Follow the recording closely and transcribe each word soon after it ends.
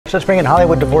Let's bring in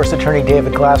Hollywood divorce attorney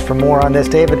David Glass for more on this.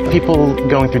 David? People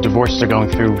going through divorce are going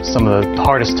through some of the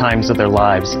hardest times of their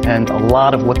lives, and a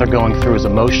lot of what they're going through is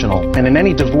emotional. And in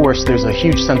any divorce, there's a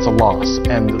huge sense of loss,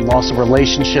 and loss of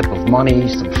relationship, of money,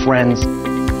 some friends.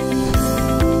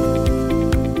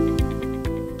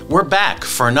 We're back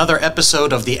for another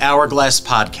episode of the Hourglass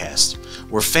Podcast,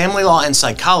 where family law and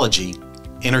psychology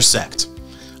intersect.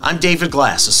 I'm David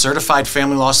Glass, a certified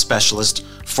family law specialist,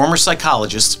 former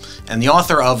psychologist, and the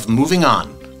author of Moving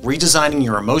On, Redesigning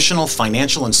Your Emotional,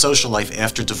 Financial, and Social Life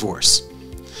After Divorce.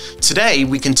 Today,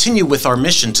 we continue with our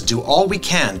mission to do all we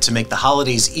can to make the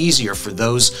holidays easier for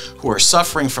those who are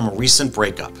suffering from a recent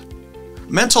breakup.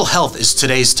 Mental health is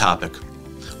today's topic.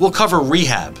 We'll cover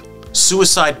rehab,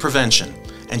 suicide prevention,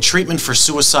 and treatment for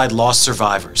suicide loss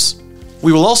survivors.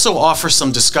 We will also offer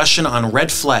some discussion on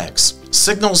red flags,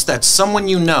 signals that someone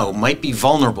you know might be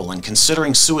vulnerable and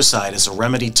considering suicide as a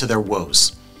remedy to their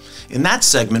woes. In that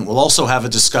segment, we'll also have a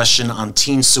discussion on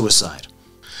teen suicide.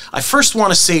 I first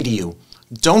want to say to you,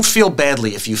 don't feel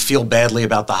badly if you feel badly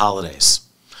about the holidays.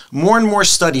 More and more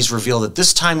studies reveal that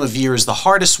this time of year is the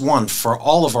hardest one for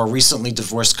all of our recently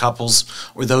divorced couples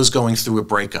or those going through a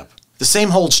breakup. The same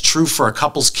holds true for a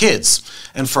couple's kids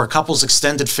and for a couple's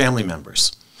extended family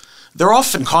members. They're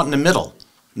often caught in the middle,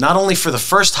 not only for the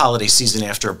first holiday season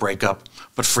after a breakup,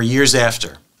 but for years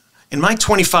after. In my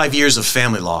 25 years of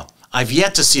family law, I've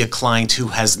yet to see a client who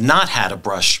has not had a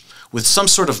brush with some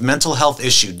sort of mental health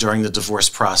issue during the divorce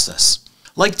process.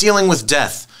 Like dealing with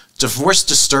death, divorce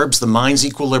disturbs the mind's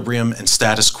equilibrium and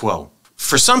status quo.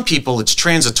 For some people, it's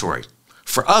transitory.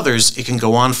 For others, it can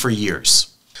go on for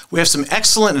years. We have some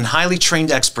excellent and highly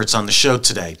trained experts on the show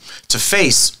today to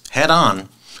face, head-on,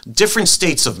 different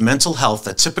states of mental health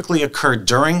that typically occur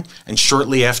during and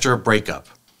shortly after a breakup.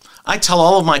 I tell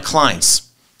all of my clients,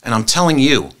 and I'm telling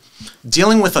you,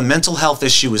 dealing with a mental health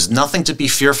issue is nothing to be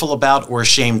fearful about or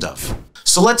ashamed of.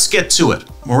 So let's get to it.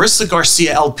 Marissa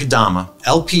Garcia Elpidama,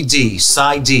 LPD,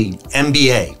 PsyD,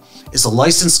 MBA, is a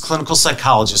licensed clinical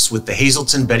psychologist with the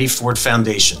Hazelden Betty Ford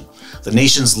Foundation, the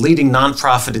nation's leading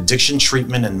nonprofit addiction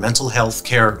treatment and mental health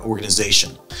care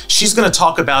organization. She's going to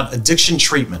talk about addiction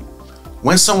treatment,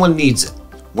 when someone needs it,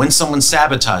 when someone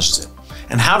sabotages it,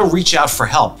 and how to reach out for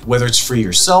help, whether it's for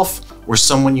yourself or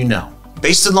someone you know.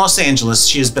 Based in Los Angeles,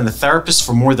 she has been a therapist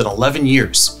for more than 11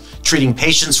 years, treating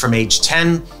patients from age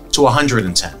 10 to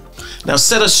 110. Now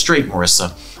set us straight,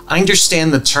 Marissa. I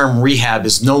understand the term rehab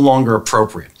is no longer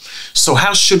appropriate. So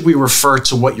how should we refer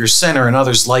to what your center and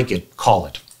others like it call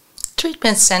it?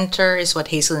 Treatment center is what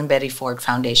Hazelden Betty Ford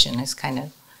Foundation is kind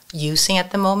of using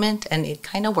at the moment, and it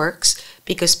kind of works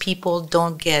because people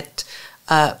don't get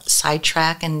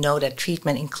sidetracked and know that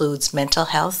treatment includes mental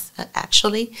health,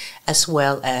 actually, as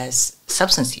well as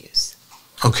substance use.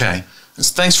 Okay,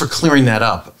 thanks for clearing that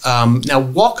up. Now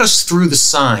walk us through the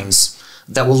signs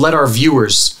that will let our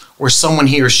viewers or someone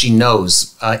he or she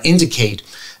knows indicate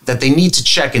that they need to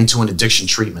check into an addiction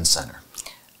treatment center.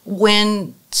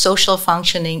 When social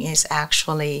functioning is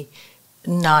actually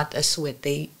not as what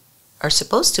they are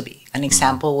supposed to be. An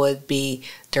example would be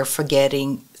they're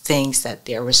forgetting things that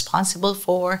they're responsible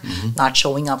for, not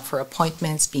showing up for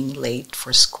appointments, being late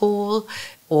for school,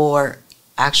 or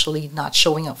actually not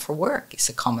showing up for work is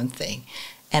a common thing.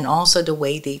 And also the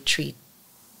way they treat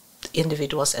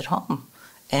individuals at home.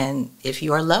 And if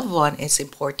you are a loved one, it's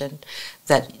important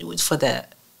that for the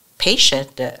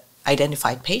patient, the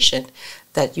identified patient,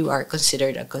 that you are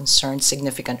considered a concerned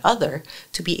significant other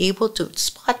to be able to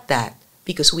spot that.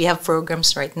 Because we have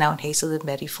programs right now in Hazelden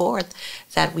Betty Ford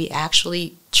that we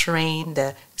actually train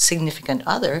the significant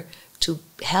other to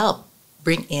help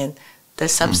bring in the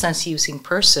substance-using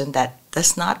person that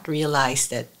does not realize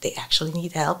that they actually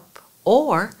need help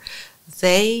or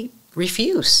they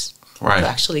refuse to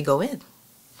actually go in.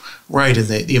 Right, and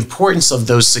the importance of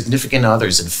those significant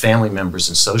others and family members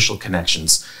and social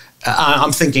connections.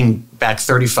 I'm thinking back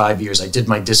 35 years, I did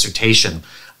my dissertation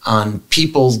on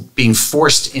people being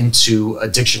forced into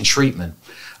addiction treatment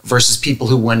versus people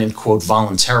who went in, quote,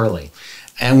 voluntarily.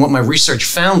 And what my research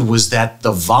found was that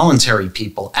the voluntary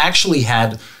people actually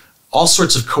had all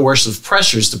sorts of coercive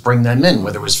pressures to bring them in,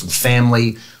 whether it was from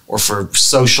family or for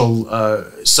social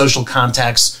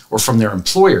contacts or from their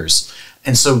employers.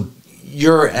 And so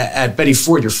you're at Betty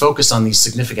Ford, your focus on these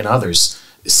significant others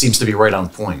seems to be right on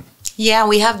point. Yeah,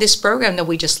 we have this program that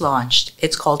we just launched.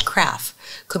 It's called CRAFT,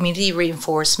 Community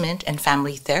Reinforcement and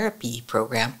Family Therapy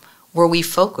Program, where we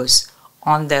focus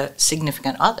on the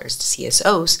significant others, the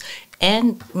CSOs,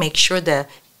 and make sure the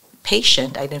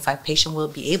patient, identified patient, will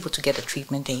be able to get the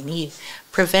treatment they need,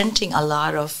 preventing a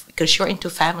lot of, because you're into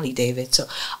family, David, so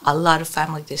a lot of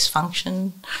family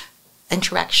dysfunction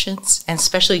interactions, and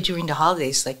especially during the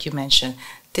holidays, like you mentioned,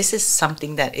 this is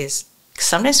something that is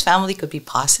sometimes family could be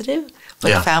positive,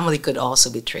 but family could also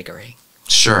be triggering.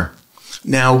 Sure.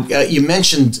 Now, you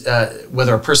mentioned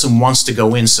whether a person wants to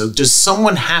go in. So does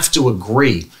someone have to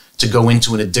agree to go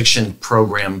into an addiction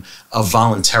program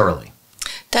voluntarily?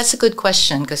 That's a good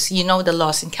question, because you know the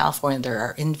laws in California, there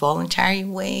are involuntary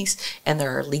ways and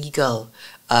there are legal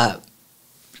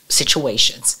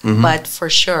situations. Mm-hmm. But for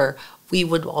sure, we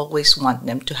would always want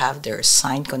them to have their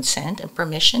signed consent and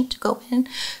permission to go in,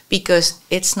 because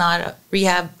it's not a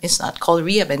rehab, it's not called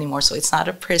rehab anymore, so it's not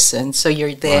a prison. So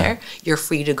you're there, you're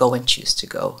free to go and choose to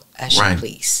go as you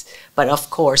please. But of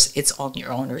course, it's on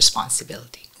your own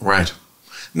responsibility. Right.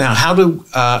 Now,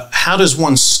 how does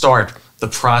one start the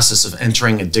process of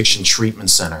entering addiction treatment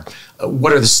center?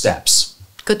 What are the steps?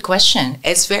 Good question.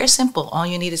 It's very simple. All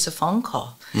you need is a phone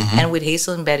call. Mm-hmm. And with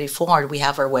Hazelden Betty Ford, we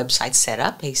have our website set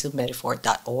up,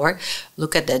 hazeldenbettyford.org.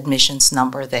 Look at the admissions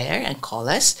number there and call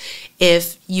us.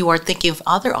 If you are thinking of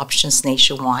other options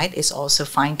nationwide, it's also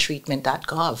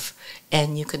findtreatment.gov.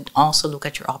 And you can also look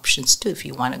at your options too if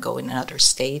you want to go in another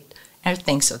state and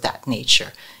things of that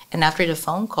nature. And after the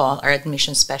phone call, our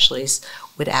admission specialist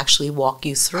would actually walk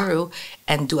you through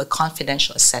and do a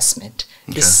confidential assessment.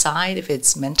 Okay. Decide if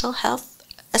it's mental health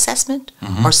assessment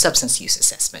or substance use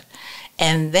assessment.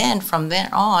 And then from there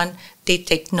on, they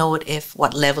take note of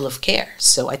what level of care.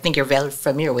 So I think you're very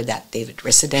familiar with that, David,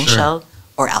 residential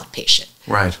or outpatient.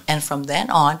 Right. And from then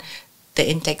on, the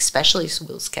intake specialist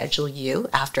will schedule you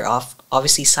after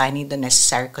obviously signing the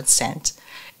necessary consent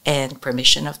and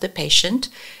permission of the patient.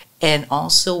 And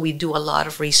also we do a lot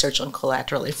of research on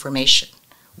collateral information,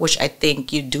 which I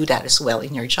think you do that as well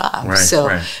in your job. Right,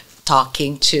 so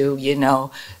talking to,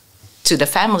 to the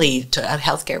family, to a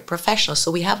healthcare professional.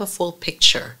 So we have a full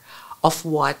picture of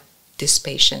what this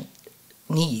patient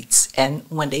needs. And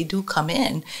when they do come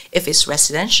in, if it's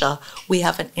residential, we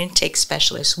have an intake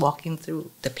specialist walking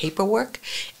through the paperwork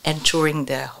and touring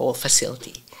the whole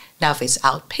facility. Now, if it's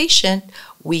outpatient,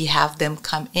 we have them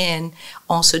come in,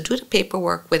 also do the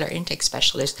paperwork with our intake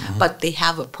specialist, but they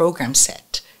have a program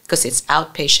set because it's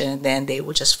outpatient, and then they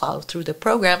will just follow through the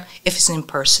program. If it's in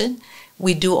person,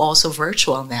 we do also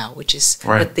virtual now, which is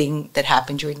the thing that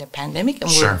happened during the pandemic, and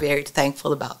we're very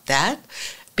thankful about that,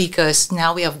 because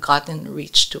now we have gotten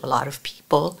reach to a lot of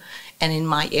people. And in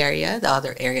my area, the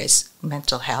other area is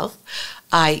mental health.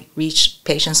 I reach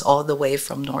patients all the way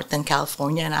from Northern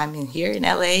California, and I'm in here in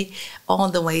LA, all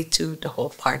the way to the whole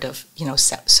part of,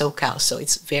 SoCal. So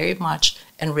it's very much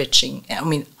outreaching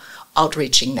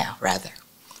now, rather.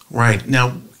 Right.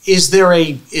 Now, is there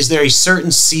a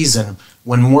certain season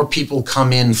when more people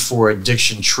come in for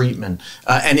addiction treatment?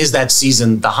 And is that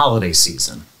season the holiday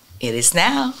season? It is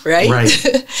now, right? Right.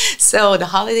 So the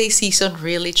holiday season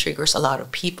really triggers a lot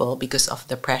of people because of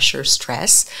the pressure,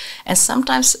 stress, and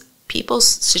sometimes people's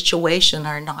situation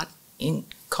are not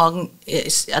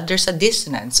there's a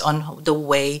dissonance on the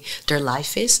way their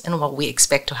life is and what we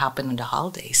expect to happen on the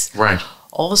holidays. Right.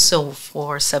 Also,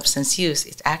 for substance use,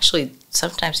 it actually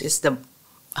sometimes it's the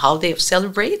holiday of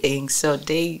celebrating, so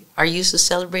they are used to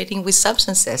celebrating with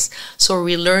substances. So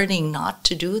relearning not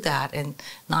to do that and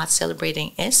not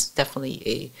celebrating is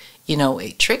definitely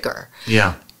a trigger.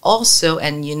 Yeah. Also,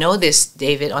 and you know this,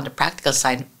 David, on the practical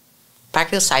side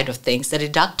of things, the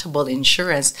deductible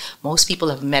insurance, most people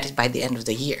have met it by the end of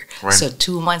the year. Right. So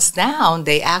 2 months down,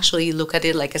 they actually look at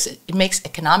it like it makes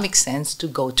economic sense to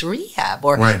go to rehab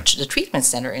or to the treatment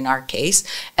center in our case.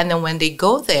 And then when they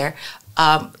go there,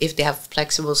 if they have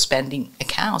flexible spending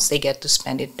accounts, they get to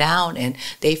spend it down and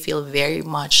they feel very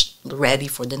much ready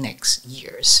for the next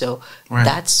year. So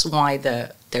that's why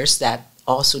there's that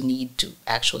also need to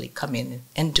actually come in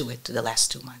and do it to the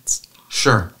last 2 months.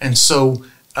 Sure. And so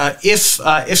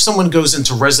if someone goes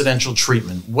into residential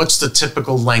treatment, what's the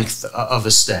typical length of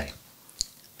a stay?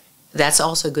 That's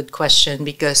also a good question,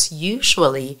 because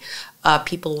usually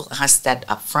people ask that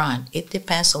up front. It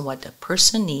depends on what the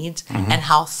person needs and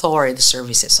how thorough the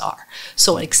services are.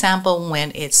 So an example,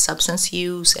 when it's substance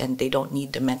use and they don't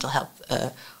need the mental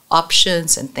health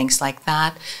options and things like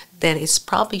that, then it's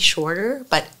probably shorter.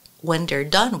 But when they're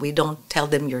done, we don't tell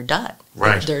them you're done.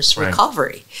 Right. There's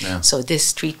recovery. Yeah. So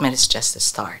this treatment is just a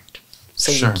start.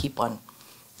 So you keep on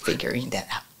figuring that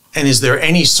out. And is there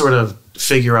any sort of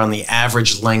figure on the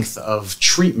average length of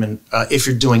treatment if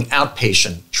you're doing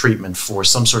outpatient treatment for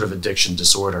some sort of addiction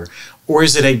disorder? Or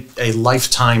is it a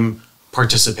lifetime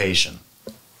participation?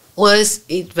 Well,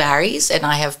 it varies, and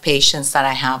I have patients that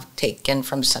I have taken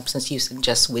from substance use and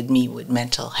just with me with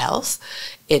mental health.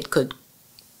 It could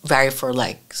vary for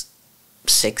like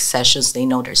 6 sessions, they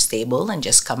know they're stable and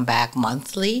just come back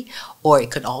monthly. Or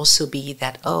it could also be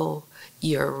that, oh,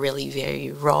 you're really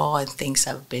very raw and things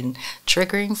have been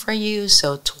triggering for you,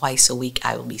 so twice a week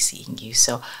I will be seeing you.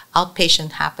 So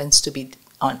outpatient happens to be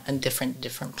on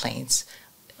different planes,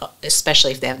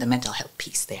 especially if they have the mental health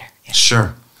piece there. Yeah.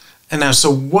 Sure. And now,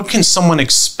 so what can someone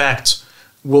expect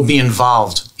will be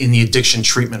involved in the addiction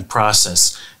treatment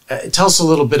process? Tell us a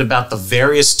little bit about the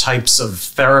various types of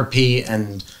therapy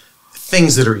and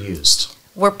things that are used.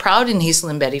 We're proud in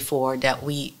Hazelden Betty Ford that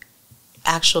we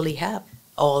actually have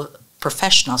all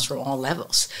professionals from all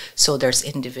levels. So there's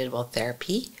individual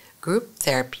therapy, group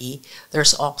therapy.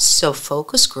 There's also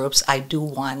focus groups. I do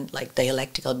one like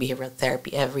dialectical behavioral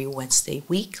therapy every Wednesday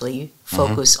weekly,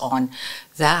 focus on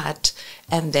that.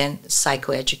 And then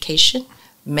psychoeducation,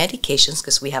 medications,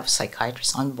 because we have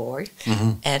psychiatrists on board,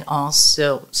 and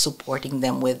also supporting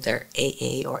them with their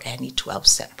AA or any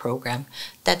 12-step program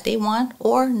that they want,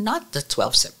 or not the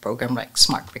 12-step program like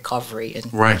Smart Recovery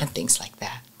and things like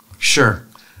that. Sure.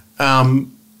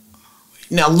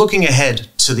 Now, looking ahead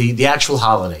to the actual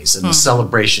holidays and the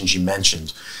celebrations you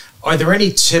mentioned, are there any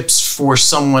tips for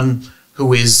someone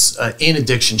who is in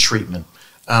addiction treatment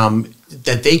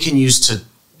that they can use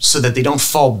so that they don't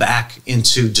fall back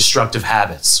into destructive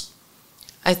habits?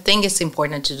 I think it's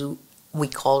important to do what we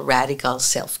call radical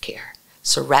self-care.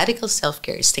 So radical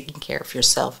self-care is taking care of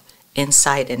yourself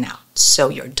inside and out. So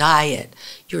your diet,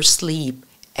 your sleep,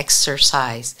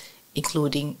 exercise,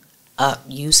 including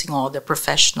using all the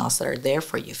professionals that are there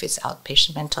for you. If it's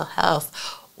outpatient mental health,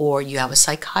 or you have a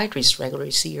psychiatrist,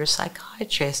 regularly see your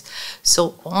psychiatrist.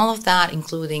 So all of that,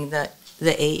 including the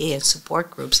AA and support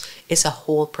groups, is a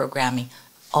whole programming.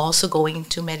 Also going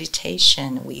into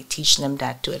meditation, we teach them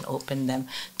that too and open them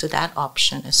to that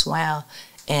option as well.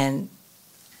 And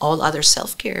all other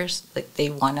self-cares that they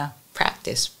want to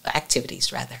practice,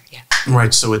 activities rather, yeah.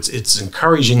 Right, so it's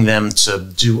encouraging them to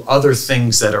do other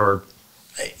things that are,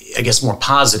 I guess, more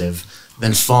positive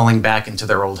than falling back into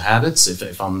their old habits,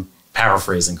 if I'm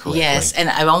paraphrasing correctly. Yes, and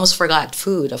I almost forgot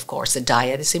food, of course. The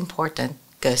diet is important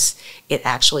because it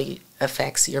actually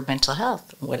affects your mental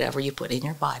health, whatever you put in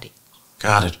your body.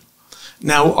 Got it.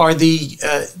 Now, are the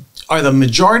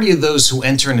majority of those who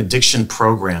enter an addiction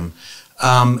program,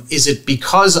 is it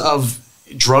because of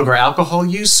drug or alcohol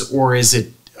use, or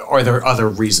are there other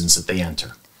reasons that they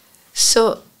enter?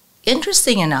 So,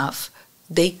 interesting enough,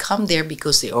 they come there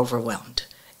because they're overwhelmed.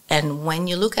 And when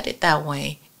you look at it that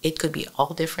way, it could be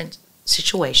all different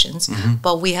situations,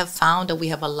 but we have found that we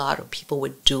have a lot of people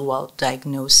with dual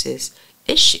diagnosis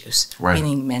issues,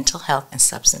 meaning mental health and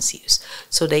substance use.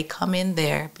 So they come in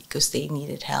there because they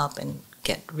needed help and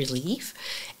get relief,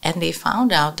 and they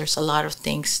found out there's a lot of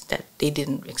things that they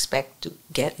didn't expect to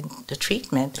get in the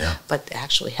treatment, but it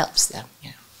actually helps them.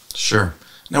 Yeah. Sure.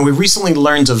 Now, we recently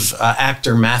learned of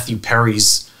actor Matthew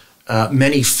Perry's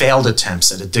many failed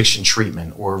attempts at addiction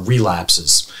treatment or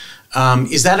relapses.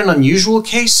 Is that an unusual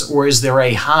case, or is there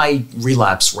a high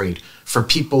relapse rate for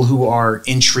people who are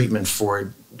in treatment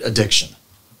for addiction?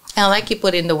 I like you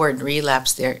put in the word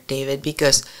relapse there, David,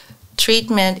 because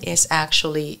treatment is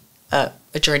actually a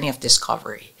journey of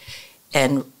discovery,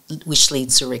 and which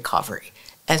leads to recovery.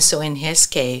 And so in his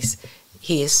case,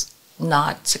 he is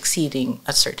not succeeding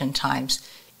at certain times.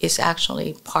 It's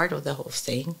actually part of the whole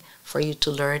thing for you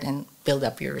to learn and build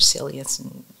up your resilience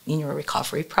in your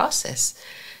recovery process.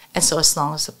 And so as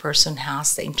long as the person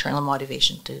has the internal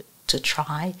motivation to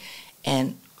try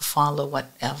and follow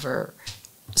whatever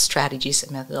strategies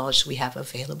and methodologies we have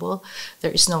available,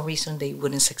 there is no reason they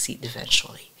wouldn't succeed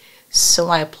eventually. So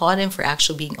I applaud him for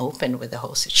actually being open with the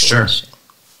whole situation.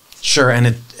 Sure, and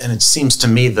it seems to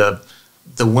me the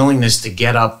willingness to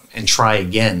get up and try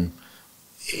again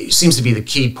seems to be the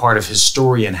key part of his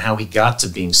story and how he got to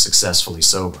being successfully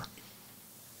sober.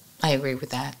 I agree with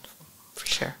that, for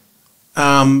sure.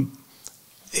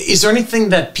 Is there anything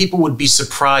that people would be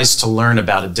surprised to learn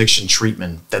about addiction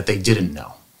treatment that they didn't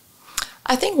know?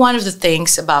 I think one of the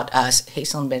things about us,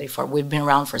 Hazelden Betty Ford, we've been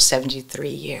around for 73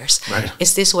 years,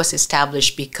 is this was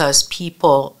established because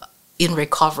people in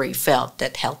recovery felt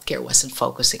that healthcare wasn't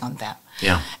focusing on them.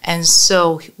 Yeah. And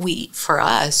so for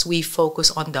us, we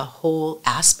focus on the whole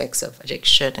aspects of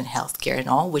addiction and healthcare and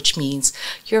all, which means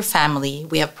your family.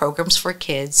 We have programs for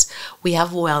kids. We have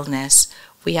wellness.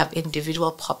 We have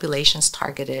individual populations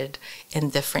targeted in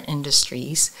different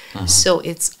industries. So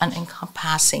it's an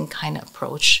encompassing kind of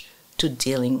approach to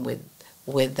dealing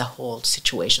with the whole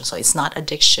situation. So it's not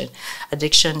addiction.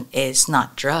 Addiction is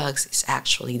not drugs. It's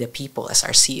actually the people, as our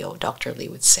CEO, Dr. Lee,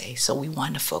 would say. So we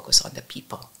want to focus on the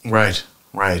people. Right.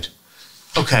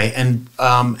 Okay, and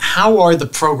how are the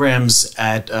programs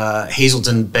at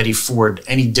Hazelden Betty Ford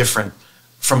any different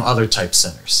from other type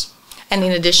centers? And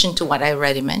in addition to what I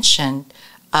already mentioned,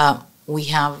 we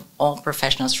have all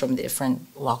professionals from different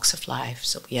walks of life.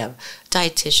 So we have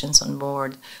dietitians on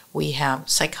board, we have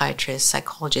psychiatrists,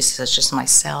 psychologists such as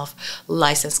myself,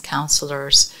 licensed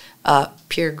counselors,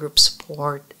 peer group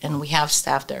support, and we have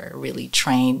staff that are really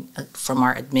trained from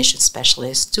our admission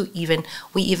specialists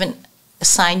we even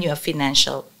assign you a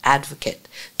financial advocate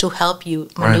to help you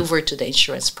maneuver to the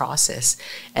insurance process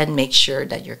and make sure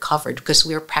that you're covered, because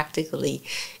we're practically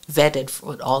vetted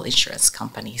with all insurance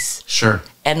companies. Sure.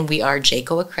 And we are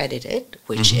JACO accredited,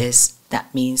 which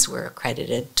that means we're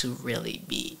accredited to really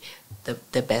be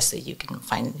the best that you can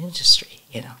find in the industry,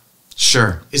 you know.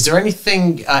 Sure. Is there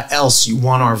anything else you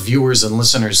want our viewers and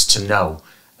listeners to know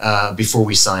before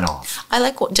we sign off?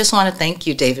 Just want to thank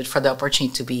you, David, for the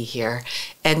opportunity to be here,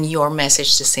 and your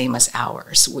message the same as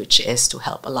ours, which is to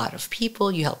help a lot of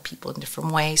people. You help people in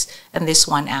different ways, and this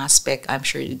one aspect, I'm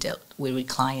sure you dealt with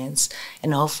clients,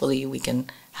 and hopefully we can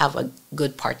have a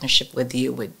good partnership with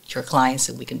you, with your clients,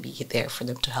 and we can be there for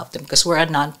them to help them, because we're a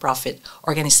nonprofit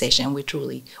organization, and we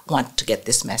truly want to get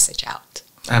this message out.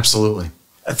 Absolutely.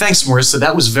 Thanks, Marissa.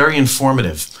 That was very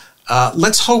informative.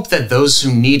 Let's hope that those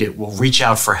who need it will reach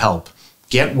out for help,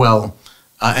 get well,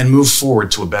 and move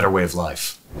forward to a better way of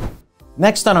life.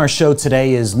 Next on our show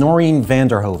today is Norine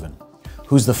Vanderhooven,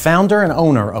 who's the founder and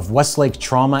owner of Westlake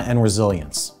Trauma and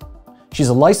Resilience. She's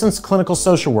a licensed clinical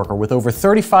social worker with over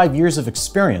 35 years of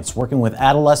experience working with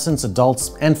adolescents,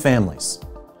 adults, and families.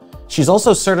 She's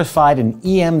also certified in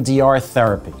EMDR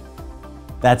therapy.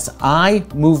 That's eye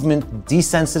movement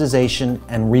desensitization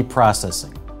and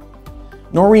reprocessing.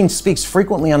 Norine speaks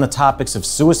frequently on the topics of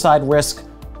suicide risk,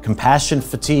 compassion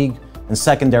fatigue, and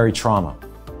secondary trauma.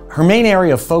 Her main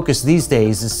area of focus these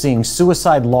days is seeing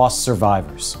suicide loss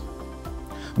survivors.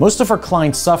 Most of her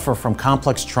clients suffer from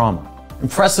complex trauma.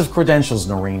 Impressive credentials,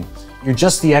 Norine. You're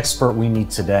just the expert we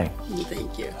need today.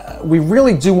 Thank you. We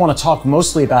really do want to talk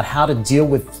mostly about how to deal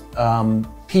with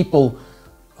people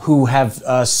who have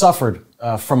suffered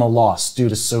from a loss due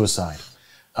to suicide.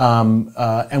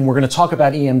 And we're going to talk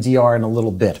about EMDR in a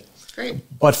little bit.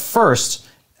 Great. But first,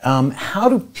 how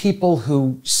do people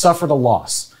who suffered a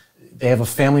loss, they have a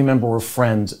family member or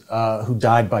friend who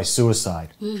died by suicide,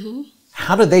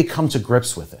 how do they come to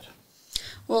grips with it?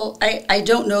 Well, I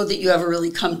don't know that you ever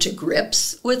really come to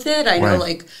grips with it. I know,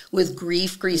 like, with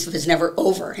grief is never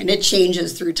over, and it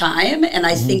changes through time. And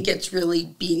I think it's really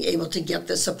being able to get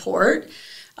the support.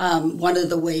 One of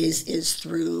the ways is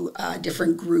through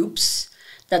different groups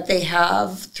that they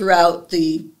have throughout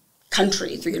the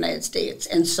country, through the United States.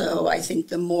 And so I think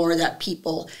the more that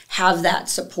people have that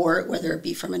support, whether it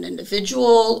be from an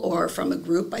individual or from a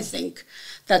group, I think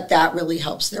that really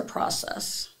helps their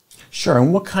process. Sure.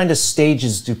 And what kind of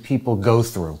stages do people go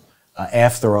through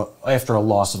after a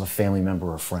loss of a family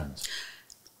member or friend?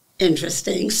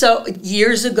 Interesting. So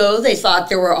years ago, they thought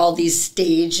there were all these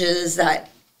stages that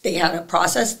they had a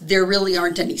process. There really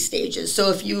aren't any stages.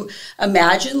 So if you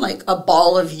imagine like a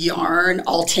ball of yarn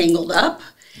all tangled up,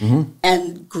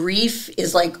 and grief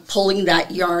is like pulling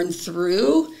that yarn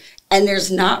through, and there's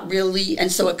not really,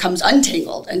 and so it comes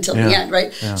untangled until the end,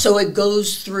 right? Yeah. So it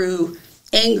goes through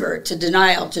anger to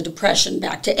denial to depression,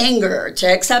 back to anger to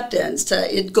acceptance,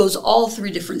 it goes all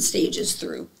through different stages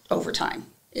through over time.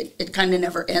 It kind of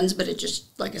never ends, but it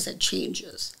just, like I said,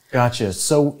 changes. Gotcha.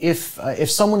 So if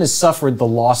someone has suffered the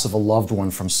loss of a loved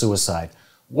one from suicide,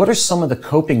 what are some of the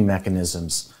coping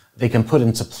mechanisms they can put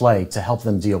into play to help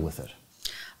them deal with it?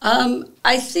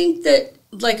 I think that,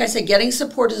 like I said, getting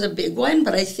support is a big one,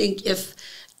 but I think if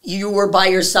you were by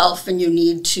yourself and you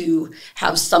need to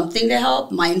have something to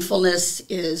help, mindfulness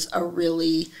is a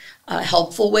really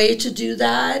helpful way to do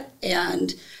that.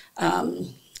 And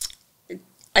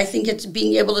I think it's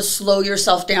being able to slow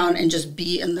yourself down and just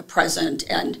be in the present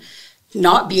and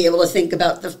not be able to think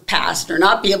about the past or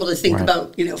not be able to think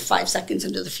about, 5 seconds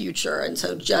into the future. And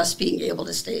so just being able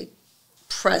to stay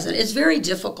present. It's very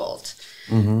difficult.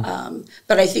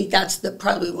 But I think that's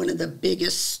probably one of the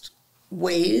biggest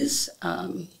ways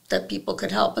that people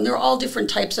could help. And there are all different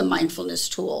types of mindfulness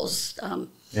tools.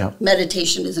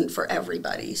 Meditation isn't for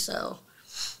everybody. So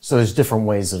there's different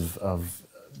ways of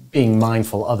being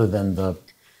mindful other than the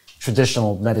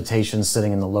traditional meditation,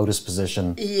 sitting in the lotus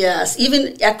position. Yes,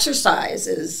 even exercise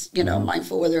is,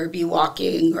 mindful, whether it be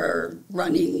walking or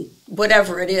running,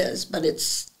 whatever it is, but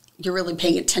you're really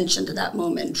paying attention to that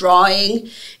moment. Drawing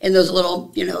in those little,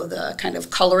 the kind of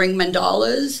coloring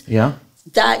mandalas. Yeah.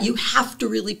 That you have to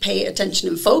really pay attention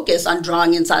and focus on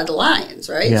drawing inside the lines,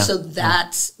 right? Yeah. So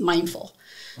that's mindful.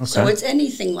 So it's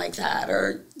anything like that.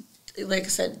 Or, like I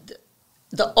said,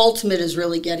 the ultimate is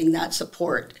really getting that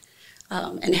support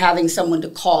and having someone to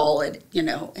call at,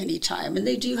 any time. And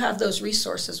they do have those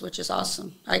resources, which is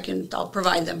awesome. I'll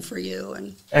provide them for you.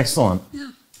 And excellent.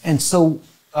 Yeah. And so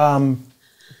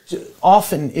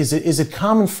often, is it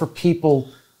common for people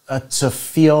to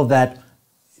feel that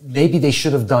maybe they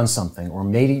should have done something, or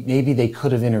maybe they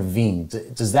could have intervened?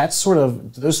 Does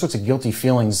those sorts of guilty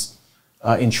feelings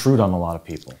intrude on a lot of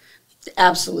people?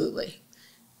 Absolutely.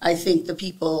 I think the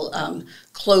people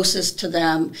closest to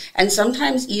them, and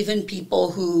sometimes even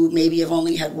people who maybe have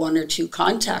only had one or two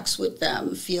contacts with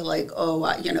them, feel like,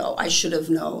 I should have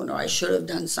known, or I should have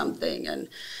done something. And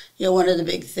one of the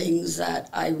big things that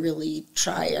I really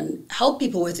try and help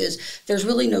people with is there's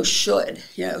really no should.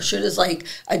 Should is like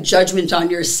a judgment on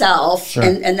yourself, sure.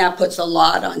 and that puts a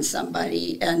lot on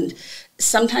somebody. And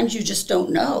sometimes you just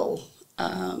don't know.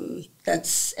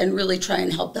 And really try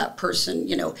and help that person,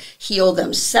 heal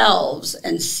themselves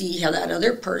and see how that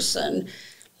other person,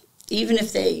 even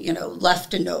if they,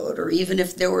 left a note, or even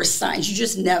if there were signs, you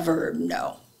just never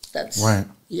know. That's right.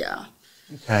 Yeah.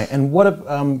 Okay. And what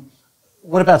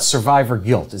about survivor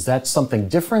guilt? Is that something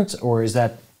different, or is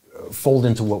that fold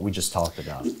into what we just talked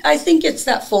about? I think it's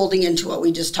that folding into what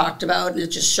we just talked about, and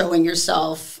it's just showing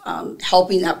yourself,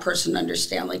 helping that person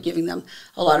understand, like giving them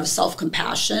a lot of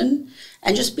self-compassion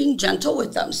and just being gentle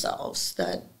with themselves.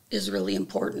 That is really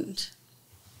important.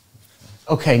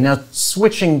 Okay, now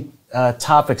switching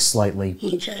topics slightly.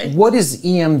 Okay. What is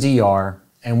EMDR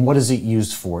and what is it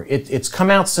used for? It's come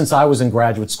out since I was in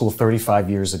graduate school 35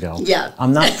 years ago. Yeah.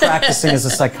 I'm not practicing as a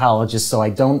psychologist, so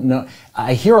I don't know.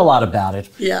 I hear a lot about it.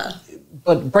 Yeah.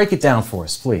 But break it down for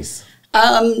us, please.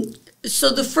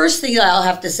 So the first thing I'll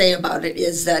have to say about it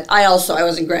is that I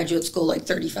was in graduate school like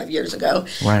 35 years ago.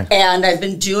 Right. And I've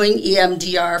been doing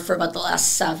EMDR for about the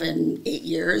last 7-8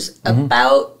 years. Mm-hmm.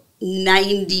 About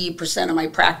 90% of my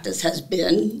practice has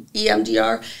been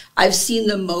EMDR. I've seen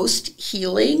the most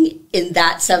healing in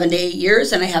that 7 to 8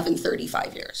 years, and I have in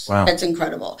 35 years. Wow. That's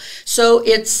incredible. So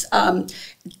it's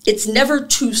never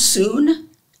too soon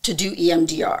to do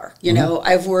EMDR.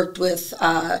 I've worked with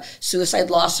suicide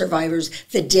loss survivors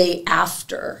the day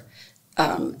after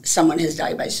someone has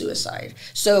died by suicide.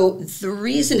 So the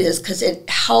reason is because it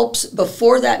helps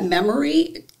before that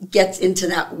memory gets into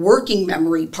that working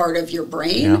memory part of your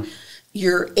brain. Yeah.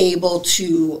 You're able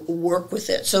to work with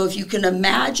it. So if you can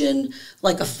imagine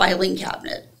like a filing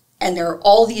cabinet, and there are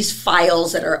all these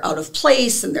files that are out of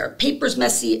place, and their paper's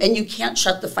messy, and you can't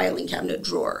shut the filing cabinet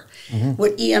drawer. Mm-hmm.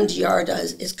 What EMDR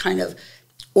does is kind of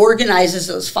organizes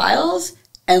those files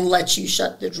and lets you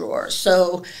shut the drawer.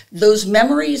 So those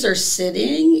memories are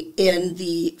sitting in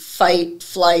the fight,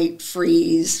 flight,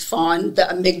 freeze, fawn, the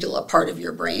amygdala part of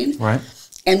your brain. Right.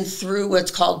 And through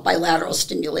what's called bilateral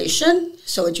stimulation,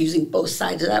 so it's using both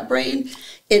sides of that brain,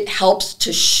 it helps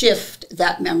to shift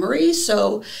that memory.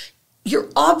 So you're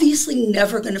obviously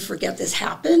never going to forget this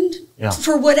happened,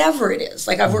 for whatever it is.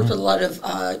 Like I've worked with a lot of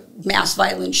mass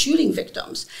violent shooting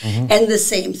victims, and the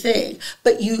same thing.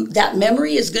 But that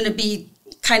memory is going to be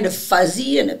kind of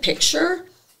fuzzy in a picture,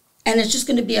 and it's just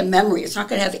going to be a memory. It's not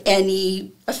going to have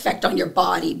any effect on your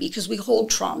body because we hold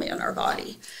trauma in our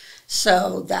body.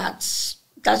 So that's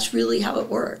really how it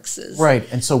works. Right.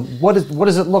 And so what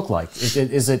does it look like?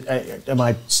 Is it am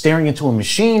I staring into a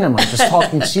machine? Am I just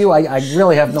talking to you? I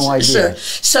really have no idea. Sure.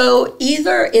 So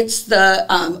either it's the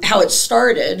how it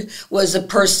started was a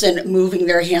person moving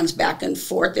their hands back and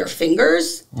forth, their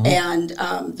fingers, and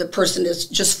the person is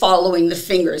just following the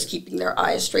fingers, keeping their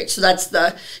eyes straight. So that's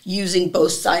the using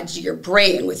both sides of your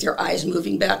brain with your eyes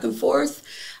moving back and forth.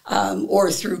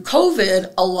 Or through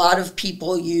COVID, a lot of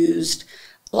people used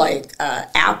like an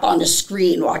app on a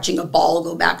screen watching a ball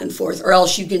go back and forth, or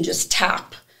else you can just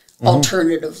tap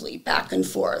alternatively back and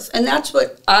forth. And that's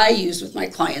what I use with my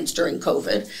clients during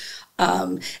COVID.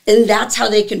 And that's how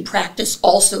they can practice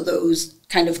also those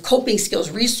kind of coping skills,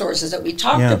 resources that we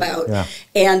talked about. Yeah.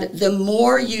 And the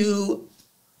more you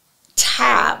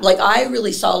tap, like I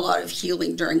really saw a lot of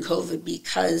healing during COVID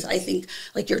because I think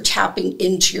like you're tapping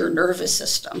into your nervous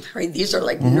system, right? These are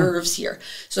like nerves here.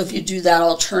 So if you do that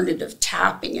alternative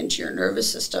tapping into your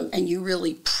nervous system and you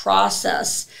really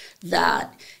process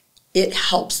that, it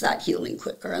helps that healing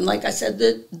quicker. And like I said,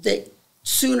 the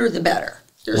sooner the better.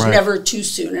 There's never too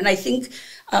soon. And I think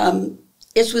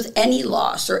it's with any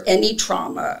loss or any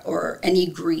trauma or any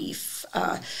grief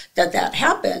that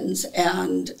happens.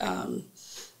 And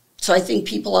so I think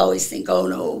people always think, oh,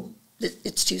 no,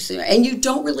 it's too soon. And you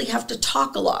don't really have to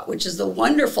talk a lot, which is the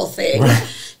wonderful thing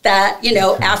that,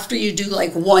 after you do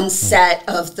like one set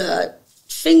of the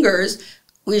fingers,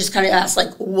 we just kind of ask,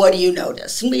 like, what do you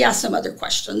notice? And we ask some other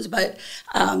questions, but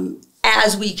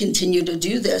as we continue to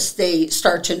do this, they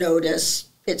start to notice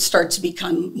it starts to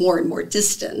become more and more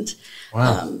distant.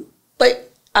 Wow.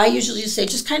 But I usually just say,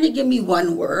 just kind of give me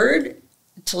one word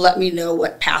to let me know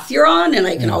what path you're on, and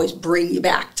I can always bring you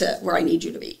back to where I need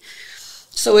you to be.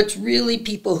 So it's really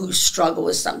people who struggle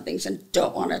with some things and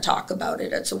don't want to talk about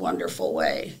it. It's a wonderful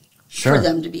way for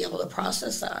them to be able to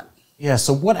process that. Yeah,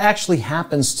 so what actually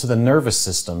happens to the nervous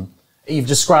system? You've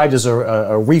described as a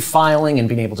refiling and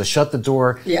being able to shut the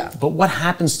door. Yeah. But what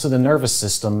happens to the nervous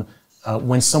system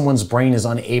when someone's brain is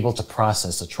unable to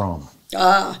process a trauma?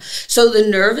 So the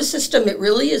nervous system, it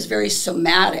really is very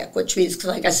somatic, which means, 'cause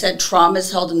like I said, trauma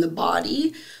is held in the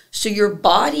body. So your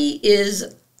body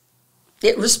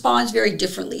it responds very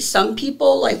differently. Some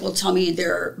people will tell me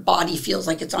their body feels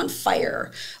like it's on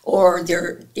fire, or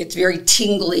it's very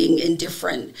tingling and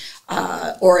different,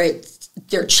 or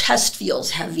their chest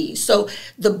feels heavy. So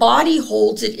the body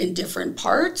holds it in different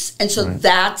parts. And so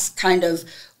that's kind of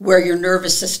where your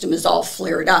nervous system is all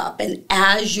flared up. And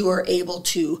as you are able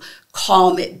to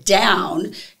calm it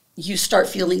down, you start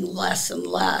feeling less and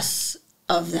less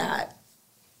of that,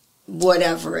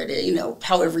 whatever it is,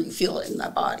 however you feel it in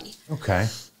that body. Okay.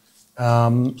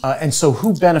 And so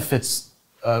who benefits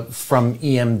from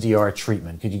EMDR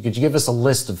treatment? Could you give us a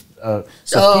list of,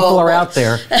 so if people are out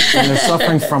there and they're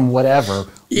suffering from whatever,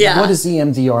 what is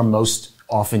EMDR most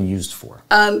often used for?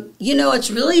 It's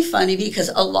really funny because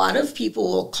a lot of people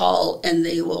will call and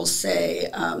they will say,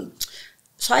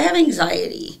 so I have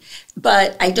anxiety,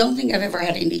 but I don't think I've ever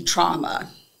had any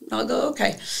trauma. I'll go,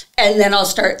 okay. And then I'll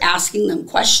start asking them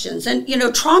questions. And,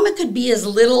 trauma could be as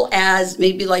little as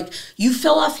maybe like you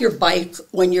fell off your bike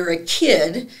when you're a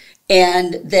kid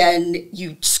and then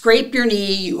you scrape your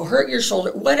knee, you hurt your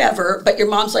shoulder, whatever. But your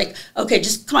mom's like, okay,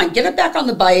 just come on, get it back on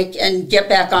the bike and get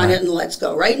back on it and let's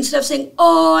go, right? Instead of saying,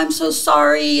 oh, I'm so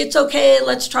sorry, it's okay,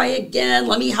 let's try again,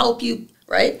 let me help you,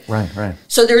 right? Right.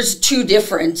 So there's two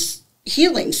different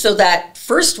healings. So that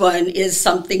first one is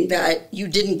something that you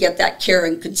didn't get that care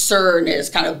and concern, and it's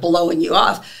kind of blowing you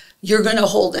off. You're going to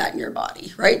hold that in your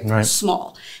body, right?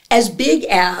 Small. As big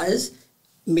as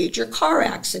major car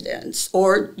accidents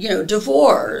or,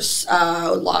 divorce,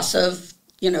 loss of,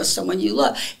 someone you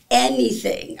love,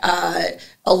 anything. A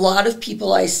lot of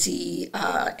people I see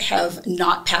have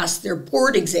not passed their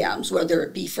board exams, whether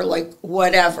it be for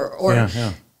whatever, or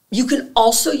you can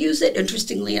also use it,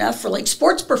 interestingly enough, for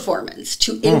sports performance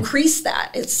to increase that.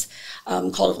 It's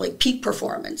called peak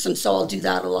performance. And so I'll do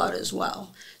that a lot as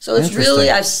well. So it's really,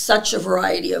 I have such a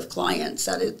variety of clients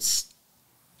that it's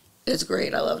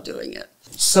great. I love doing it.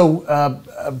 So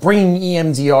bringing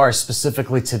EMDR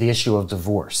specifically to the issue of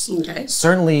divorce. Okay.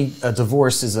 Certainly a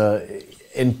divorce is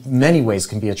in many ways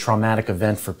can be a traumatic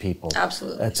event for people.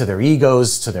 Absolutely. To their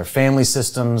egos, to their family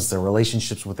systems, their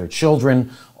relationships with their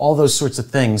children, all those sorts of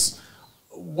things.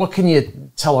 What can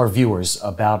you tell our viewers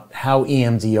about how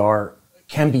EMDR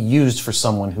can be used for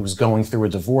someone who's going through a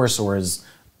divorce or is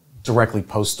directly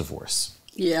post-divorce?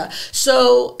 Yeah.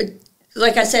 So,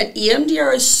 like I said,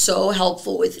 EMDR is so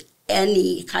helpful with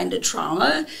any kind of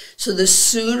trauma. So the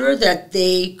sooner that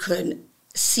they could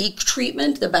seek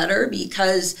treatment, the better,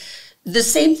 because the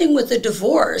same thing with the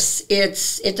divorce.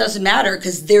 It doesn't matter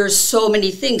because there's so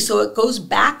many things. So it goes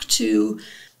back to,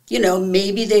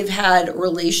 maybe they've had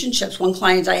relationships. One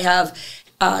client I have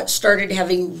started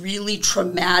having really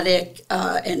traumatic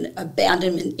and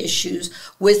abandonment issues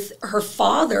with her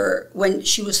father when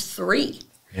she was 3.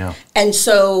 Yeah. And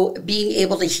so being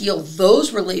able to heal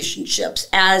those relationships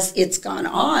as it's gone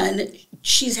on,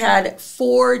 she's had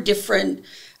 4 different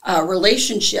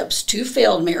relationships, 2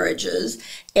 failed marriages.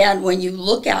 And when you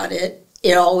look at it,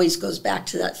 it always goes back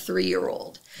to that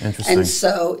 3-year-old. Interesting. And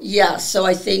so, so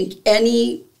I think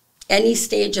any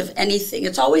stage of anything,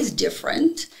 it's always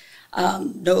different.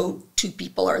 No 2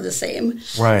 people are the same.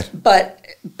 Right. But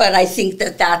I think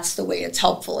that's the way it's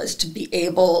helpful, is to be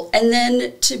able, and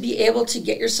then to be able to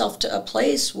get yourself to a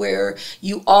place where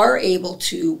you are able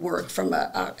to work from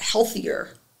a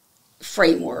healthier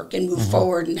framework and move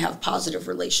forward and have positive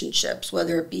relationships,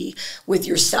 whether it be with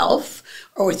yourself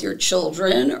or with your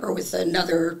children or with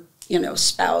another,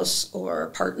 spouse or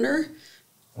partner.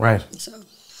 Right. So.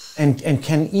 And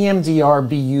can EMDR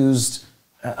be used,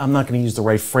 I'm not going to use the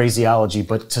right phraseology,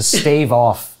 but to stave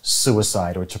off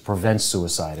suicide or to prevent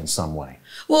suicide in some way?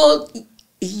 Well,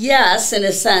 yes, in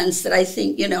a sense that I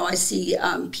think, I see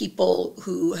people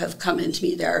who have come into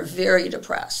me that are very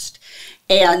depressed.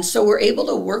 And so we're able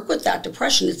to work with that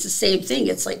depression. It's the same thing.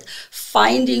 It's like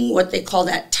finding what they call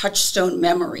that touchstone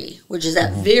memory, which is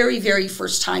that very, very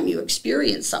first time you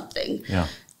experience something,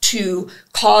 to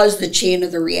cause the chain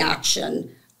of the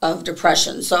reaction of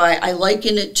depression. So I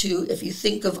liken it to, if you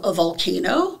think of a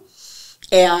volcano,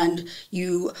 and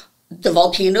the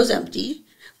volcano's empty,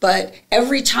 but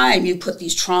every time you put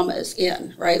these traumas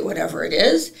in, right, whatever it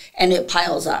is, and it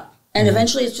piles up, and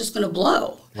eventually it's just going to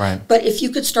blow. Right. But if you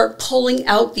could start pulling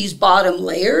out these bottom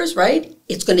layers, right,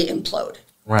 it's going to implode.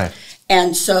 Right.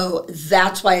 And so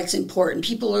that's why it's important.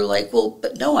 People are like, well,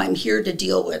 but no, I'm here to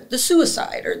deal with the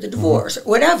suicide or the divorce or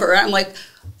whatever. And I'm like,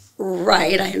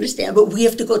 right, I understand, but we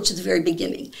have to go to the very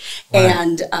beginning. Right.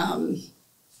 And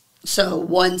so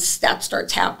once that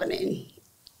starts happening,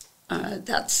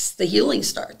 that's the healing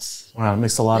starts. Wow, it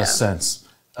makes a lot of sense.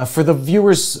 For the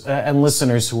viewers and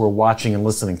listeners who are watching and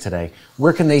listening today,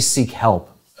 where can they seek help,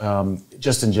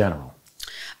 just in general?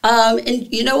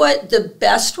 And you know what? The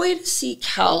best way to seek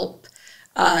help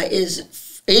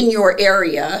is in your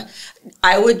area.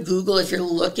 I would Google, if you're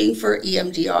looking for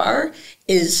EMDR,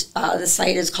 the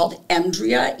site is called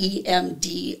EMDRIA,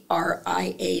 EMDRIA.org.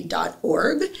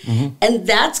 And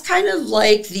that's kind of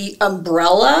like the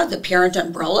umbrella, the parent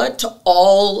umbrella to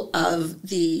all of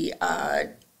the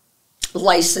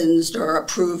licensed or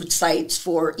approved sites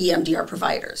for EMDR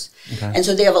providers. Okay. And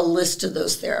so they have a list of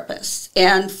those therapists.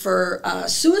 And for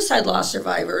suicide loss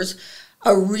survivors,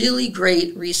 a really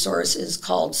great resource is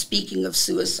called Speaking of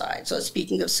Suicide. So it's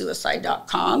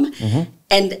speakingofsuicide.com.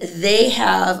 And they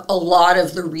have a lot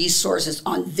of the resources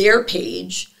on their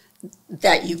page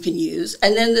that you can use.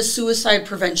 And then the Suicide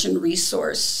Prevention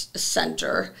Resource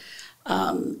Center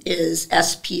is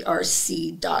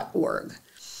sprc.org.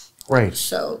 Great.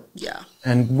 So, yeah.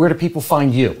 And where do people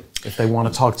find you if they want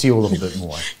to talk to you a little bit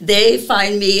more? They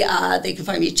find me, they can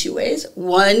find me two ways.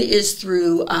 One is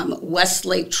through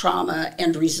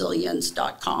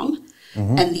westlaketraumaandresilience.com.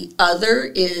 And the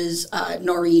other is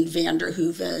Norine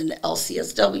Vanderhooven,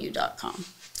 lcsw.com.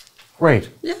 Great.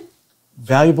 Yeah.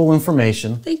 Valuable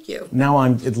information. Thank you. Now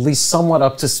I'm at least somewhat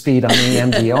up to speed on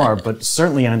EMDR, but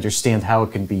certainly I understand how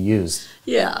it can be used.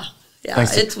 Yeah. Yeah,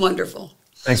 it's wonderful.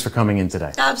 Thanks for coming in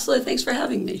today. Absolutely. Thanks for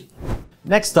having me.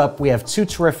 Next up, we have two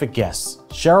terrific guests,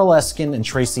 Cheryl Eskin and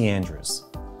Tracy Andrews.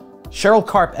 Cheryl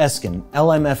Karp Eskin,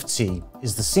 LMFT,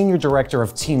 is the Senior Director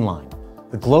of TeenLine,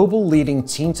 the global leading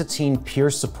teen-to-teen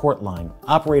peer support line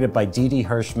operated by D.D.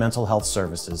 Hirsch Mental Health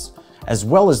Services, as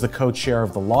well as the co-chair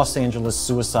of the Los Angeles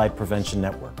Suicide Prevention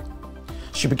Network.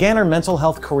 She began her mental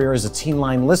health career as a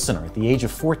TeenLine listener at the age of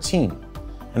 14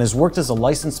 and has worked as a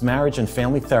licensed marriage and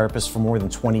family therapist for more than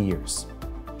 20 years.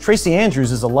 Tracy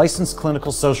Andrews is a licensed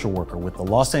clinical social worker with the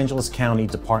Los Angeles County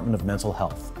Department of Mental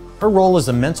Health. Her role is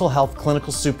a mental health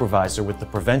clinical supervisor with the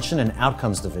Prevention and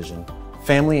Outcomes Division,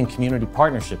 Family and Community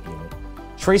Partnership Unit.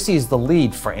 Tracy is the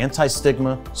lead for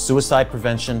anti-stigma, suicide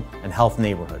prevention, and health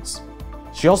neighborhoods.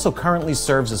 She also currently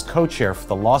serves as co-chair for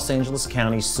the Los Angeles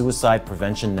County Suicide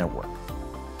Prevention Network.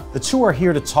 The two are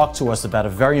here to talk to us about a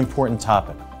very important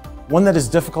topic, one that is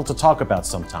difficult to talk about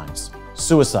sometimes: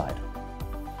 suicide.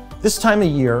 This time of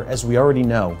year, as we already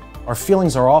know, our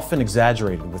feelings are often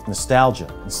exaggerated with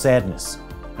nostalgia and sadness.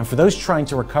 And for those trying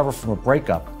to recover from a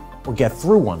breakup or get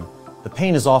through one, the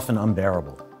pain is often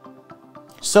unbearable.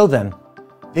 So then,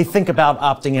 they think about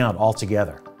opting out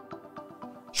altogether.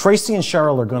 Tracy and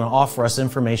Cheryl are going to offer us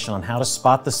information on how to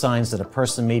spot the signs that a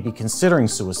person may be considering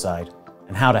suicide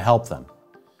and how to help them.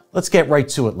 Let's get right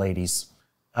to it, ladies.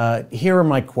 Here are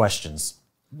my questions.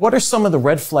 What are some of the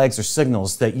red flags or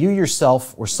signals that you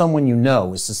yourself or someone you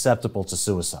know is susceptible to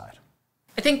suicide?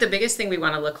 I think the biggest thing we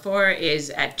want to look for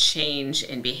is a change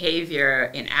in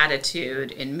behavior, in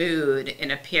attitude, in mood,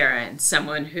 in appearance.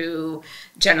 Someone who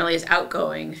generally is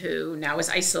outgoing, who now is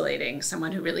isolating,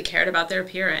 someone who really cared about their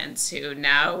appearance, who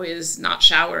now is not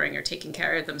showering or taking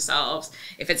care of themselves.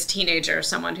 If it's a teenager,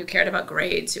 someone who cared about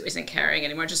grades, who isn't caring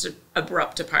anymore, just an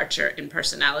abrupt departure in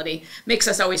personality makes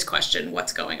us always question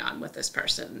what's going on with this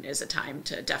person. Is a time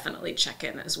to definitely check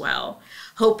in as well.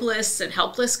 Hopeless and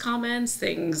helpless comments,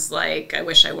 things like, I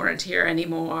wish I weren't here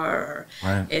anymore, or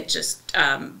right. It just,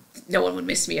 no one would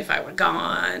miss me if I were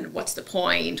gone, what's the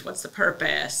point, what's the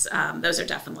purpose? Those are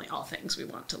definitely all things we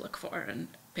want to look for and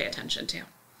pay attention to.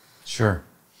 Sure.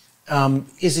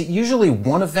 Is it usually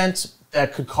one event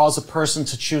that could cause a person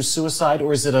to choose suicide,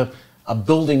 or is it a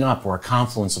building up or a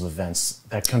confluence of events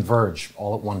that converge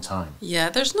all at one time? Yeah,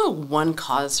 there's no one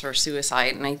cause for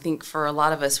suicide. And I think for a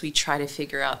lot of us, we try to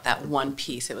figure out that one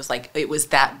piece. It was like, it was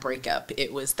that breakup.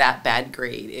 It was that bad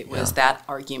grade. It was that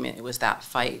argument. It was that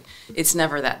fight. It's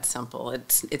never that simple.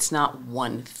 It's not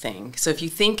one thing. So if you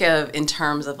think of in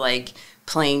terms of like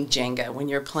playing Jenga, when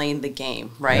you're playing the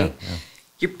game, right? Yeah.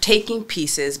 You're taking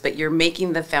pieces, but you're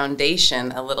making the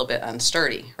foundation a little bit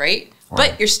unsturdy, right?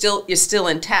 But you're still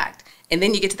intact. And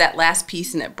then you get to that last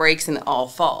piece and it breaks and it all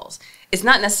falls. It's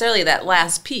not necessarily that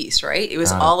last piece, right? It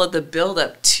was all of the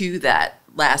buildup to that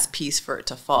last piece for it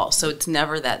to fall. So it's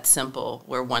never that simple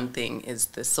where one thing is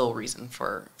the sole reason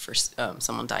for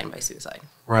someone dying by suicide.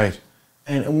 Right.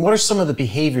 And what are some of the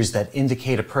behaviors that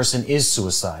indicate a person is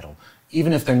suicidal,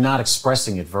 even if they're not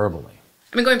expressing it verbally?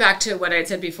 I mean, going back to what I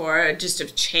said before, just a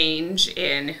change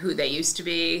in who they used to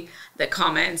be, the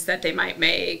comments that they might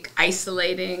make,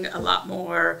 isolating a lot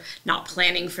more, not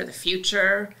planning for the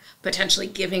future, potentially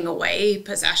giving away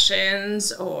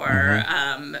possessions, or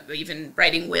even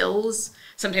writing wills.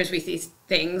 Sometimes we see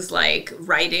things like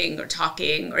writing or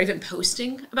talking or even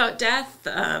posting about death,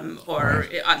 or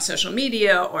on social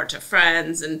media or to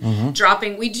friends, and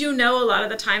dropping. We do know a lot of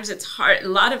the times it's hard. A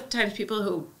lot of times people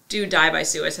who do die by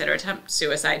suicide or attempt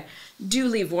suicide do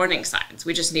leave warning signs.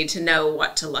 We just need to know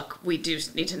what to look. We do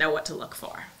need to know what to look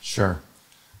for. Sure.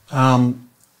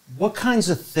 What kinds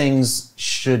of things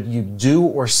should you do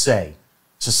or say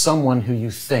to someone who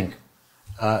you think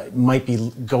might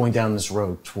be going down this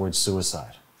road towards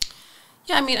suicide?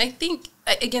 Yeah, I mean, I think,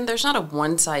 again, there's not a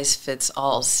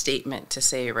one-size-fits-all statement to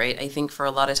say, right? I think for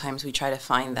a lot of times we try to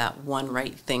find that one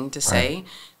right thing to say. Right.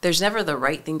 There's never the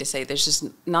right thing to say. There's just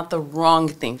not the wrong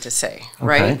thing to say,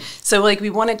 right? So, like,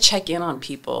 we want to check in on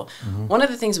people. One of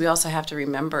the things we also have to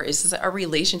remember is our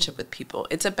relationship with people.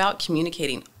 It's about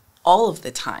communicating all of the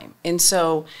time. And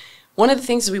so one of the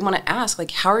things we want to ask,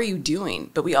 like, how are you doing?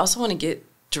 But we also want to get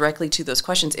directly to those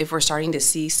questions if we're starting to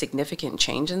see significant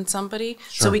change in somebody.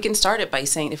 Sure. So we can start it by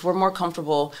saying, if we're more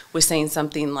comfortable with saying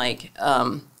something like,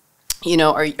 you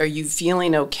know, are you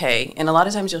feeling okay? And a lot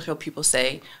of times you'll hear people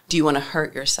say, do you want to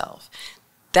hurt yourself?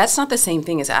 That's not the same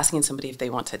thing as asking somebody if they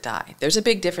want to die. There's a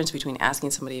big difference between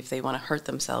asking somebody if they want to hurt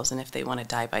themselves and if they want to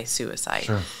die by suicide.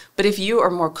 Sure. But if you are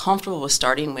more comfortable with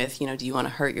starting with, you know, do you want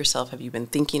to hurt yourself? Have you been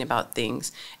thinking about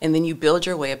things? And then you build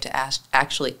your way up to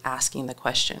actually asking the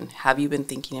question, have you been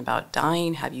thinking about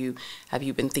dying? Have you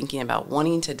been thinking about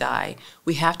wanting to die?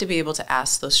 We have to be able to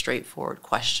ask those straightforward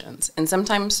questions. And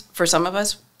sometimes, for some of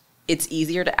us, it's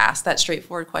easier to ask that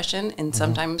straightforward question, and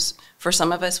sometimes for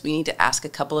some of us, we need to ask a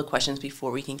couple of questions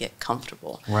before we can get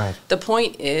comfortable. Right. The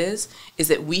point is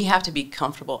that we have to be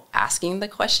comfortable asking the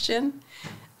question,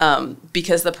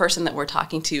 because the person that we're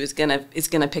talking to is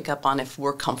gonna pick up on if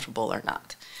we're comfortable or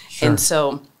not. Sure. And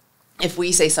so, if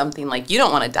we say something like, "You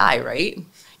don't want to die, right?"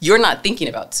 You're not thinking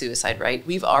about suicide, right?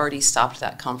 We've already stopped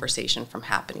that conversation from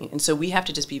happening, and so we have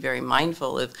to just be very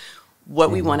mindful of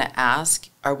what we want to ask.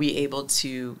 Are we able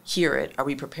to hear it? Are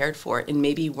we prepared for it? And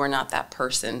maybe we're not that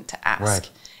person to ask. Right.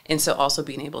 And so also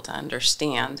being able to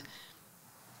understand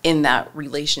in that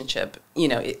relationship, you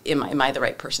know, am I the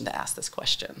right person to ask this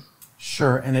question?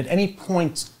 Sure. And at any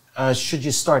point, should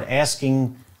you start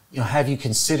asking, you know, have you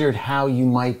considered how you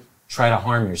might try to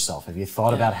harm yourself? Have you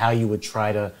thought about how you would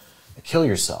try to kill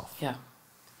yourself? Yeah.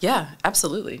 Yeah,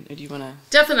 absolutely. Do you want to?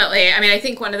 Definitely. I mean, I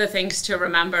think one of the things to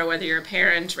remember, whether you're a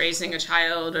parent raising a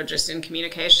child or just in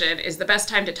communication, is the best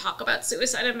time to talk about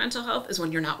suicide and mental health is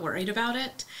when you're not worried about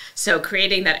it. So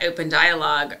creating that open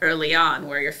dialogue early on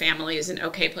where your family is an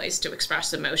okay place to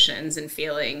express emotions and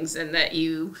feelings, and that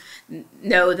you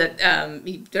know that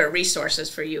there are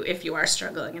resources for you if you are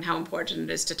struggling, and how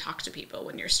important it is to talk to people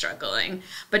when you're struggling.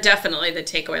 But definitely the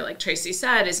takeaway, like Tracy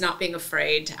said, is not being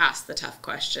afraid to ask the tough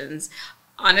questions.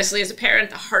 Honestly, as a parent,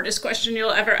 the hardest question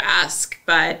you'll ever ask,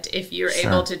 but if you're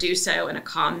able to do so in a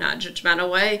calm,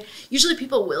 non-judgmental way, usually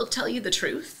people will tell you the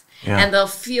truth. Yeah. And they'll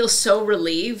feel so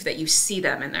relieved that you see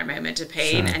them in their moment of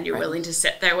pain and you're willing to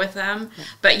sit there with them. Yeah.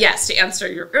 But yes, to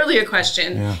answer your earlier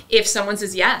question, if someone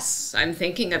says, yes, I'm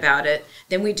thinking about it,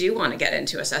 then we do want to get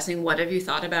into assessing what have you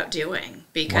thought about doing?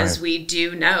 Because we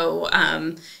do know,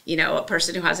 you know, a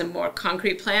person who has a more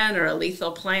concrete plan or a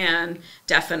lethal plan,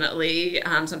 definitely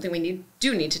something we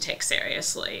do need to take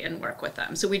seriously and work with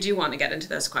them. So we do want to get into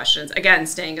those questions. Again,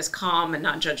 staying as calm and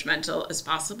non-judgmental as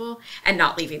possible and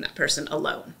not leaving that person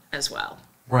alone as well.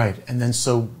 Right. And then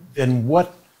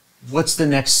what's the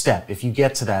next step? If you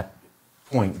get to that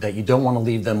point that you don't want to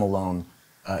leave them alone,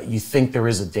 you think there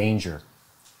is a danger,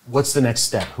 what's the next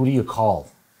step? Who do you call?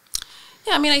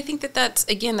 Yeah, I mean, I think that's,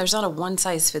 again, there's not a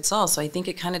one-size-fits-all, so I think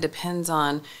it kind of depends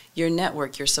on your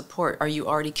network, your support. Are you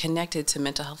already connected to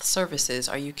mental health services?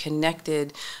 Are you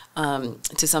connected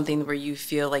to something where you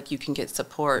feel like you can get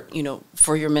support, you know,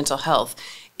 for your mental health?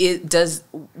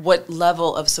 What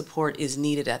level of support is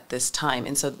needed at this time?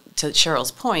 And so to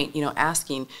Cheryl's point, you know,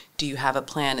 asking, do you have a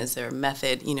plan? Is there a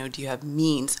method? You know, do you have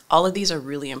means? All of these are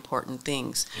really important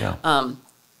things. Yeah.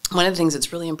 One of the things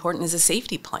that's really important is a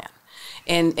safety plan.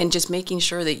 and just making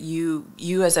sure that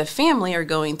you as a family are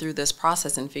going through this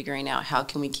process and figuring out how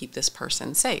can we keep this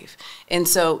person safe. And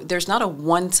so there's not a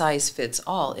one size fits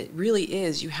all. It really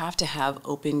is, you have to have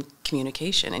open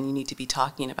communication, and you need to be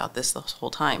talking about this the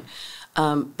whole time.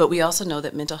 But we also know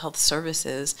that mental health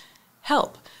services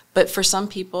help. But for some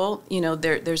people,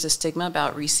 there's a stigma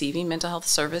about receiving mental health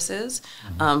services.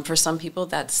 For some people,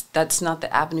 that's not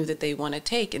the avenue that they want to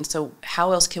take. And so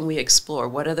how else can we explore?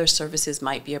 What other services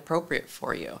might be appropriate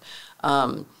for you?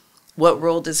 What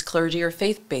role does clergy or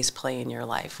faith-based play in your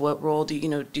life? What role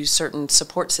do certain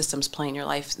support systems play in your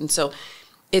life? And so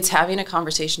it's having a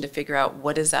conversation to figure out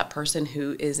what is that person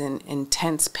who is in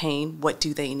intense pain, what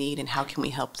do they need, and how can we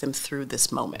help them through this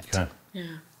moment? Okay.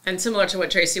 Yeah. And similar to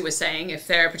what Tracy was saying,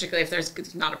 particularly if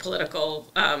there's not a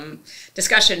political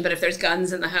discussion, but if there's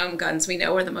guns in the home, guns we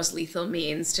know are the most lethal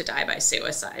means to die by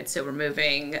suicide. So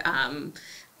removing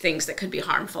things that could be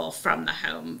harmful from the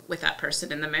home with that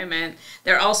person in the moment.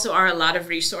 There also are a lot of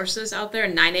resources out there.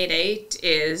 988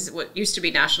 is what used to be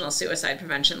National Suicide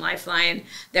Prevention Lifeline.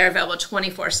 They're available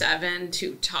 24/7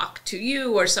 to talk to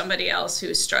you or somebody else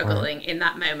who's struggling in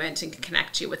that moment and can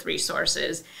connect you with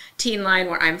resources. Teen Line,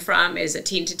 where I'm from, is a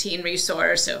teen-to-teen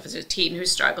resource. So if it's a teen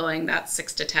who's struggling, that's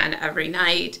 6 to 10 every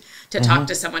night to talk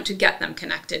to someone to get them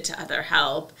connected to other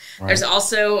help. There's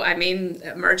also,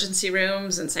 emergency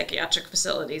rooms and psychiatric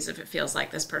facilities if it feels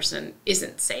like this person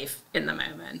isn't safe in the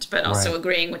moment. But also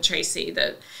agreeing with Tracy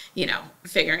that,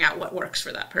 figuring out what works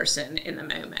for that person in the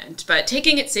moment. But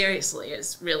taking it seriously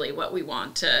is really what we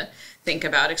want to think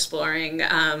about exploring.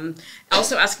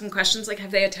 Also asking questions like,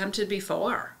 have they attempted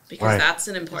before? Because that's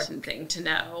an important thing to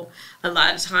know. A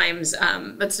lot of times,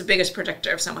 that's the biggest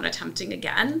predictor of someone attempting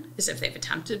again, is if they've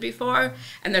attempted before.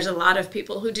 And there's a lot of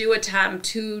people who do attempt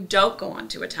who don't go on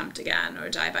to attempt again or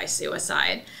die by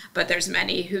suicide. But there's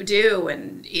many who do,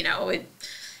 and,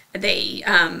 they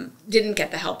didn't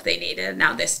get the help they needed.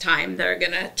 Now this time they're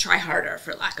going to try harder,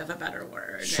 for lack of a better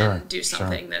word, and do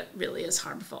something that really is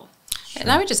harmful. And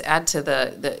I would just add to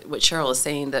what Cheryl is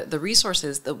saying, that the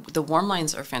resources, the warm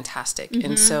lines are fantastic.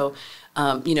 And so,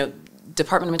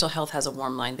 Department of Mental Health has a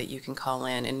warm line that you can call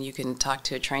in, and you can talk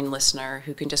to a trained listener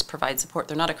who can just provide support.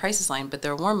 They're not a crisis line, but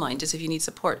they're a warm line just if you need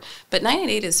support. But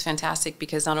 988 is fantastic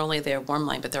because not only are they a warm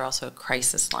line, but they're also a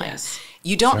crisis line. Yes.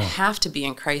 You don't have to be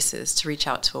in crisis to reach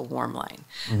out to a warm line.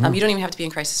 You don't even have to be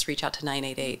in crisis to reach out to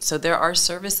 988. So there are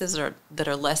services that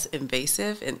are less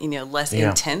invasive and less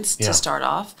intense to start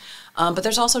off. But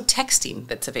there's also texting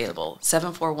that's available.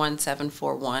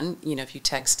 741-741. If you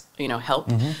text help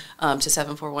to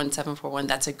 741-741,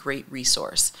 that's a great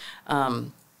resource.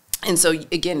 And so,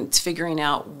 again, it's figuring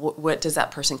out what does that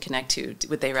person connect to.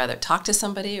 Would they rather talk to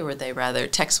somebody, or would they rather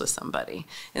text with somebody?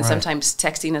 And sometimes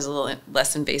texting is a little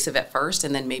less invasive at first,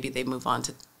 and then maybe they move on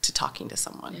to talking to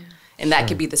someone. Yeah. And that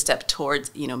could be the step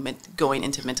towards, going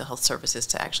into mental health services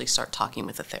to actually start talking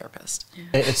with a therapist.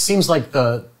 Yeah. It seems like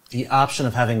the option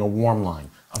of having a warm line,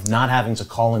 of not having to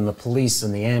call in the police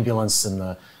and the ambulance and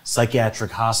the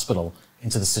psychiatric hospital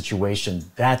into the situation,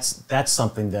 that's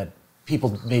something that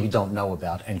people maybe don't know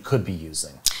about and could be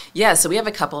using. Yeah, so we have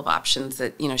a couple of options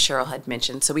that Cheryl had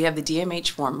mentioned. So we have the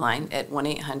DMH warm line at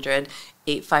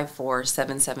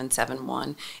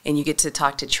 1-800-854-7771, and you get to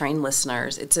talk to trained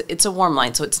listeners. It's a warm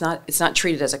line, so it's not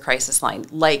treated as a crisis line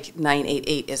like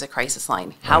 988 is a crisis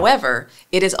line. However,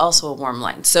 it is also a warm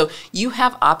line. So you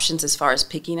have options as far as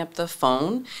picking up the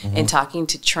phone and talking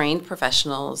to trained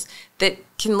professionals that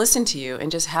can listen to you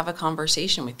and just have a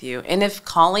conversation with you. And if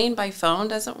calling by phone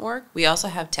doesn't work, we also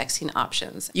have texting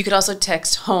options. You could also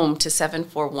text home to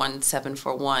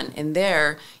 741-741, and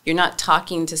there you're not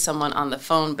talking to someone on the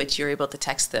phone, but you're able to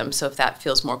text them. So if that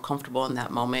feels more comfortable in that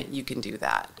moment, you can do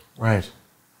that. Right.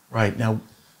 Now,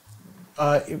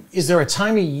 is there a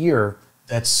time of year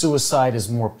that suicide is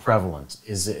more prevalent?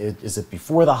 Is it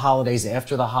before the holidays,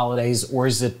 after the holidays, or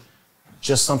is it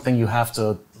just something you have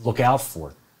to look out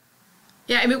for?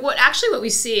 Yeah, what we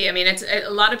see, it's a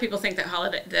lot of people think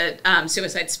that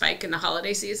suicides spike in the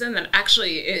holiday season. That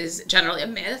actually is generally a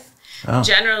myth. Oh.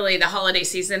 Generally, the holiday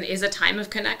season is a time of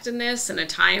connectedness and a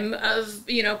time of,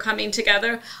 coming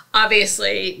together.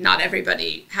 Obviously, not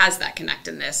everybody has that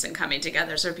connectedness and coming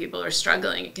together. So people are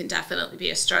struggling. It can definitely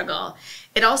be a struggle.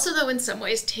 It also, though, in some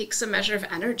ways takes a measure of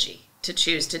energy to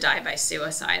choose to die by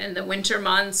suicide. In the winter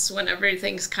months, when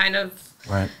everything's kind of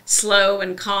slow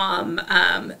and calm,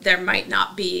 there might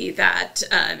not be that,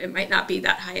 it might not be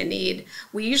that high a need.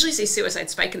 We usually see suicide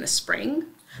spike in the spring.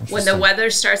 when the weather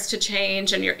starts to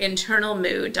change and your internal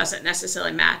mood doesn't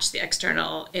necessarily match the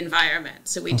external environment.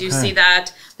 So we do see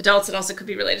that. Adults, it also could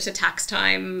be related to tax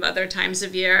time, other times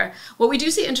of year. What we do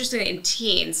see, interestingly, in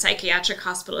teens, psychiatric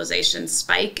hospitalizations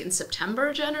spike in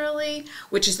September generally,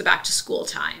 which is the back to school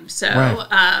time. So,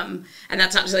 and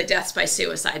that's not necessarily deaths by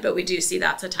suicide, but we do see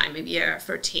that's a time of year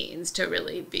for teens to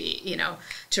really be,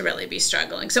 to really be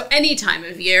struggling. So any time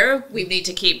of year, we need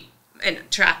to keep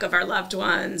track of our loved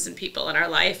ones and people in our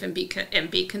life and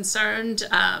be concerned.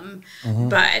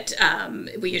 But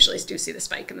we usually do see the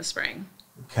spike in the spring.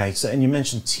 Okay, so and you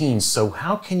mentioned teens. So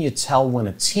how can you tell when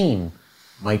a teen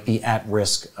might be at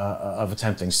risk of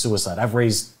attempting suicide? I've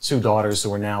raised 2 daughters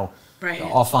who are now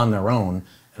off on their own.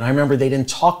 And I remember they didn't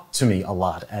talk to me a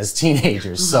lot as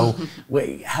teenagers. So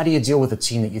how do you deal with a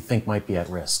teen that you think might be at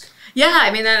risk? Yeah,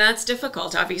 I mean, that's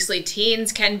difficult. Obviously,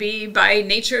 teens can be, by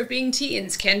nature of being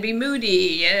teens, can be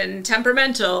moody and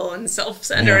temperamental and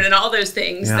self-centered and all those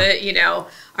things that,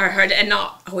 are hard and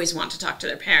not always want to talk to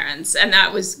their parents. And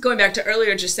that was going back to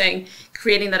earlier, just saying,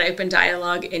 creating that open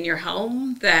dialogue in your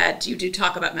home, that you do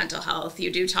talk about mental health,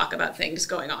 you do talk about things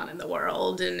going on in the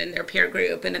world and in their peer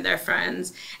group and in their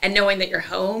friends, and knowing that your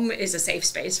home is a safe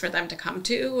space for them to come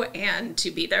to and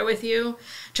to be there with you.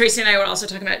 Tracy and I were also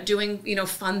talking about doing,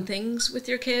 fun things with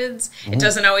your kids. It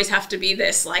doesn't always have to be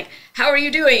this, like, how are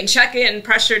you doing? Check-in,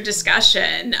 pressured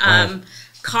discussion.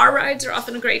 Car rides are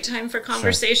often a great time for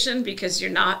conversation because you're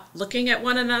not looking at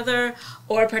one another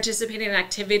or participating in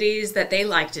activities that they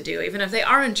like to do, even if they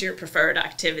aren't your preferred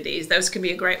activities. Those can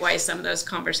be a great way some of those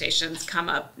conversations come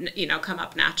up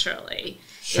naturally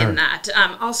in that.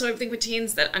 Also, I think with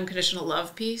teens, that unconditional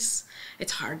love piece,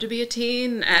 it's hard to be a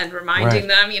teen, and reminding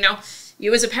them,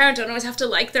 you as a parent don't always have to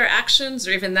like their actions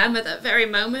or even them at that very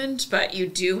moment, but you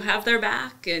do have their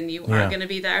back and you are going to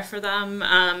be there for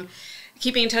them.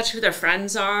 Keeping in touch with who their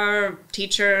friends are,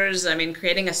 teachers,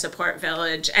 creating a support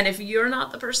village. And if you're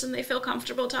not the person they feel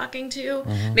comfortable talking to,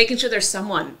 making sure there's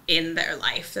someone in their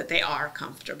life that they are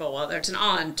comfortable, whether it's an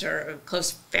aunt or a close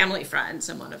family friend,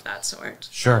 someone of that sort.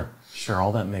 Sure,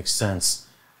 all that makes sense.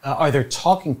 Are there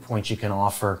talking points you can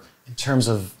offer in terms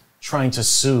of trying to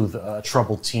soothe a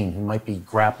troubled teen who might be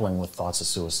grappling with thoughts of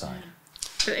suicide?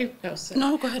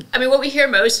 No, go ahead. What we hear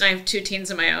most, and I have 2 teens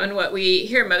of my own, what we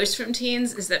hear most from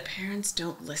teens is that parents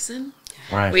don't listen.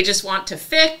 Right. We just want to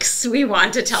fix. We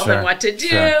want to tell them what to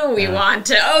do. We want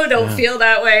to, don't feel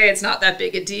that way. It's not that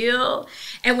big a deal.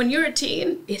 And when you're a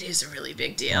teen, it is a really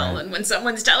big deal. Right. And when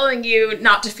someone's telling you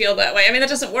not to feel that way, that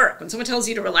doesn't work. When someone tells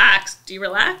you to relax, do you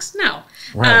relax? No.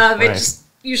 It just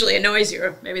usually annoys you,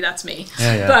 or maybe that's me.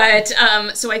 But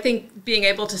so I think being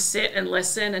able to sit and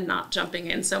listen and not jumping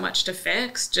in so much to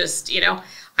fix, just,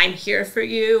 I'm here for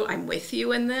you, I'm with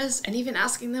you in this, and even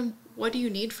asking them, what do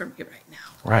you need from me right now?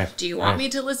 Right. Do you want me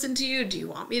to listen to you? Do you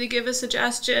want me to give a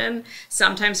suggestion?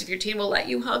 Sometimes if your teen will let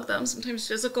you hug them, sometimes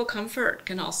physical comfort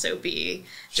can also be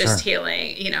just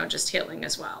healing, just healing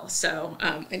as well. So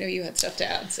I know you had stuff to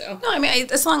add. So no,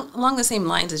 it's along the same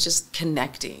lines as just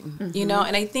connecting, and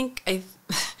I think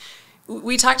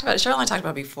we talked about it, Cheryl and I talked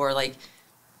about it before, like,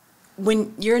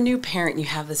 when you're a new parent and you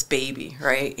have this baby,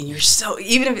 right? And you're so,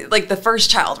 even if like the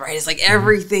first child, right? It's like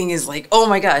everything is like, oh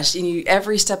my gosh, and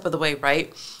every step of the way,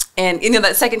 right? And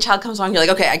that second child comes along, you're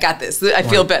like, okay, I got this. I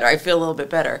feel better. I feel a little bit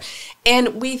better.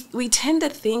 And we tend to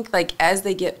think like as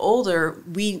they get older,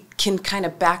 we can kind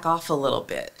of back off a little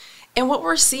bit. And what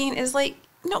we're seeing is like,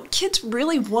 no, kids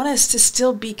really want us to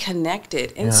still be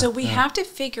connected. And so we have to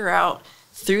figure out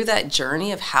through that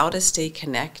journey of how to stay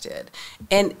connected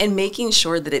and making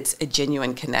sure that it's a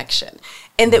genuine connection.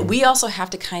 And that we also have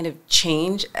to kind of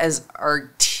change as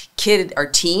our kid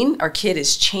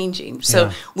is changing.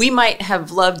 So we might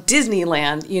have loved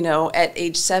Disneyland, at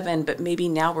age 7, but maybe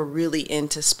now we're really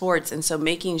into sports. And so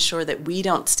making sure that we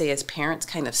don't stay as parents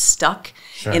kind of stuck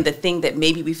in the thing that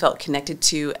maybe we felt connected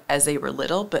to as they were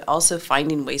little, but also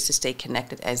finding ways to stay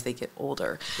connected as they get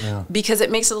older. Because it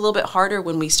makes it a little bit harder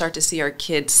when we start to see our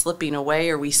kids slipping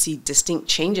away or we see distinct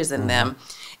changes in them.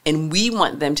 And we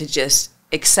want them to just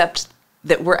accept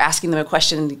that we're asking them a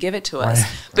question and to give it to us.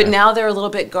 But now they're a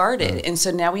little bit guarded. And so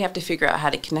now we have to figure out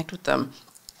how to connect with them.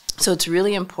 So it's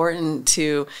really important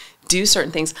to do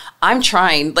certain things. I'm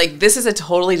trying, like, this is a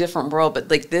totally different world, but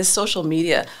like this social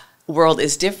media world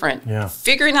is different.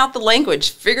 Figuring out the language,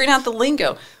 figuring out the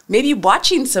lingo, maybe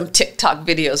watching some TikTok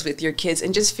videos with your kids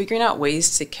and just figuring out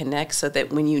ways to connect so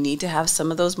that when you need to have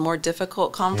some of those more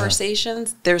difficult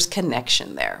conversations, there's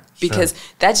connection there because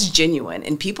that's genuine.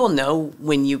 And people know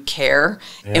when you care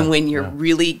and when you're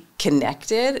really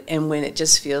connected and when it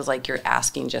just feels like you're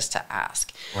asking just to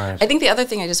ask. I think the other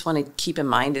thing I just want to keep in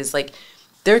mind is like,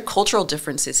 there are cultural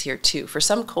differences here too. For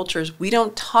some cultures, we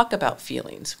don't talk about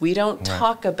feelings. We don't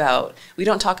talk about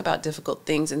difficult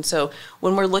things. And so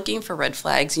when we're looking for red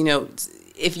flags, you know,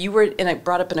 if you were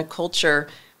brought up in a culture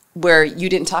where you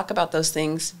didn't talk about those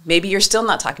things, maybe you're still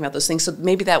not talking about those things, so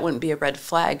maybe that wouldn't be a red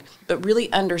flag. But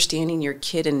really understanding your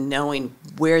kid and knowing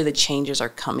where the changes are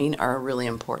coming are a really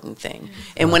important thing.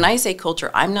 And when I say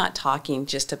culture, I'm not talking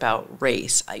just about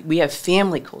race. We have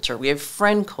family culture, we have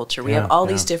friend culture, we have all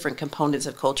these different components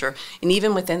of culture. And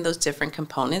even within those different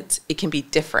components, it can be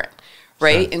different,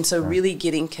 right? And so really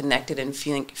getting connected and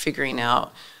figuring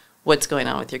out what's going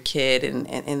on with your kid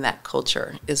and that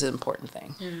culture is an important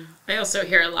thing. I also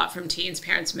hear a lot from teens,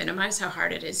 parents minimize how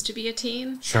hard it is to be a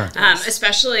teen. Sure.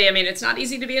 Especially, I mean, it's not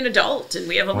easy to be an adult, and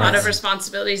we have a lot of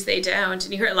responsibilities they don't.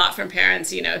 And you hear a lot from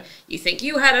parents, you know, you think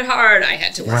you had it hard, I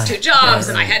had to work 2 jobs,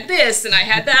 and I had this, and I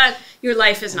had that. Your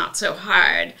life is not so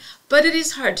hard. But it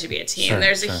is hard to be a teen.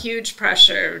 There's a huge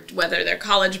pressure, whether they're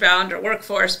college bound or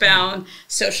workforce bound,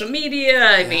 social media,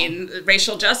 I mean,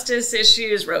 racial justice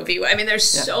issues, Roe v. Wade. I mean, there's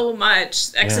so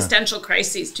much existential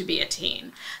crises to be a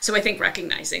teen. So I think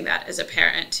recognizing that as a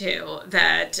parent too,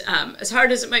 that as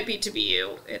hard as it might be to be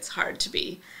you, it's hard to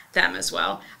be them as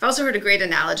well. I've also heard a great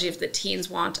analogy of the teens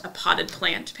want a potted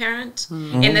plant parent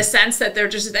in the sense that they're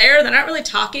just there. They're not really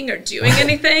talking or doing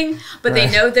anything, but they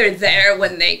know they're there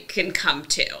when they can come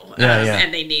to,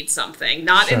 and they need something,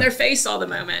 not in their face all the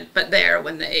moment, but there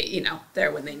when they, you know,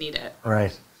 there when they need it.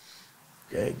 Right.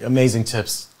 Amazing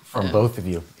tips from both of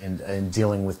you in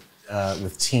dealing with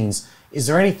teens. Is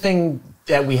there anything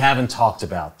that we haven't talked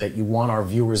about that you want our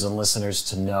viewers and listeners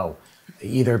to know,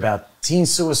 either about teen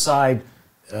suicide,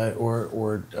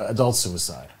 or adult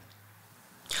suicide?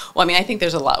 Well, I mean, I think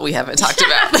there's a lot we haven't talked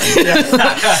about.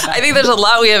 I think there's a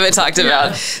lot we haven't talked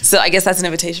about. So I guess that's an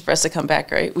invitation for us to come back,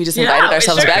 right? We just invited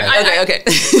ourselves back? Okay.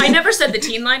 I never said the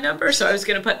Teen Line number, so I was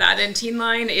going to put that in. Teen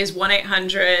Line is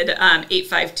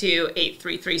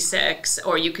 1-800-852-8336,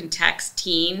 or you can text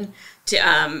teen to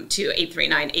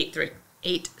 839-863.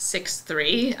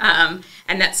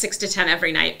 And that's 6 to 10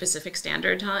 every night Pacific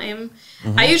Standard Time.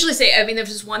 I usually say, I mean, if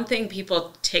there's one thing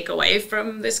people take away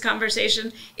from this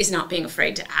conversation is not being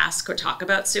afraid to ask or talk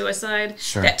about suicide.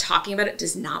 That talking about it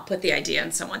does not put the idea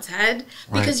in someone's head,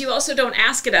 because you also don't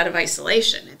ask it out of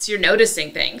isolation. It's you're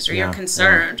noticing things, or you're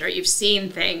concerned, or you've seen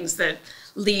things that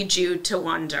lead you to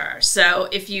wonder. So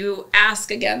if you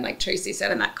ask again, like Tracy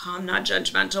said, in that calm, not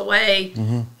judgmental way,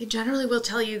 they generally will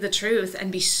tell you the truth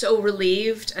and be so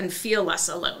relieved and feel less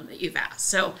alone that you've asked.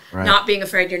 So not being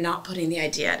afraid, you're not putting the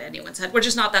idea at anyone's head. We're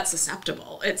just not that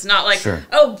susceptible. It's not like,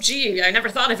 oh, gee, I never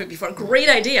thought of it before. Great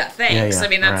idea. Thanks. I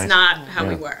mean, that's not how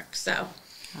we work. So.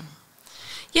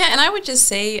 Yeah, and I would just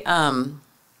say,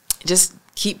 just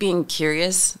keep being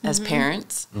curious as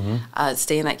parents.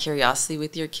 Stay in that curiosity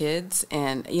with your kids.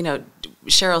 And, you know,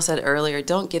 Cheryl said earlier,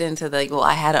 don't get into the, well,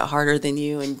 I had it harder than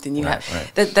you and than you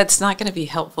have. That's not going to be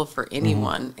helpful for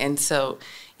anyone. And so,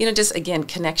 you know, just again,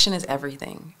 connection is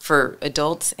everything for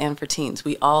adults and for teens.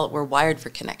 We're wired for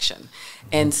connection.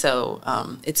 And so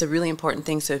it's a really important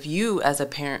thing. So if you as a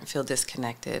parent feel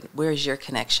disconnected, where's your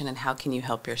connection and how can you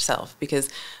help yourself? Because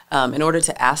in order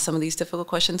to ask some of these difficult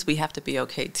questions, we have to be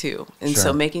okay too. And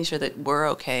so making sure that we're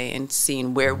okay and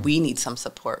seeing where we need some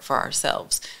support for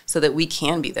ourselves so that we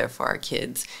can be there for our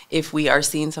kids. If we are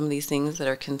seeing some of these things that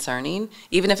are concerning,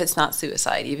 even if it's not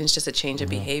suicide, even if it's just a change of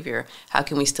behavior, how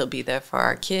can we still be there for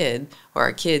our kid or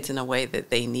our kids in a way that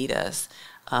they need us?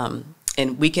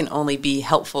 And we can only be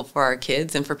helpful for our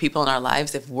kids and for people in our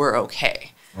lives if we're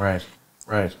okay. Right.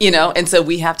 You know, and so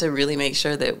we have to really make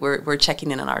sure that we're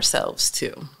checking in on ourselves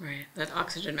too. Right. That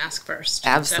oxygen mask first.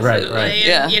 Absolutely.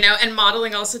 Definitely. And, you know, and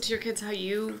modeling also to your kids how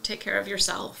you take care of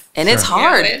yourself. And it's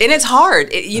hard. And it's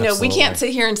hard. You know, we can't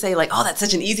sit here and say like, oh, that's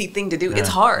such an easy thing to do. It's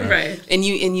hard. Right. And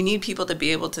you need people to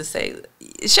be able to say,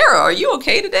 Cheryl, are you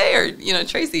okay today? Or, you know,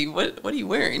 Tracy, what are you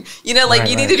wearing? You know, like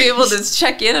you need to be able to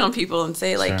check in on people and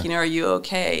say like, you know, are you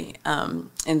okay? And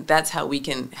that's how we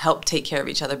can help take care of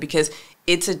each other, because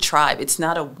it's a tribe. It's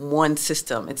not a one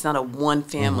system. It's not a one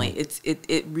family.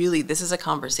 It really, this is a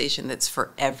conversation that's for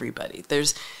everybody.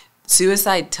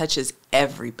 Suicide touches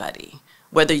everybody.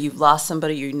 Whether you've lost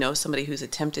somebody, you know somebody who's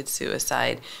attempted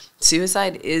suicide.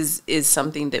 Suicide is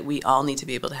something that we all need to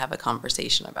be able to have a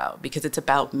conversation about, because it's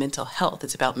about mental health.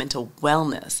 It's about mental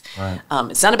wellness.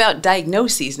 It's not about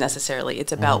diagnoses necessarily.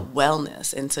 It's about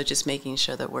wellness. And so just making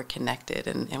sure that we're connected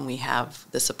and we have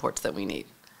the supports that we need.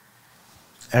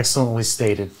 Excellently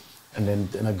stated,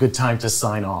 and a good time to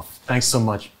sign off. Thanks so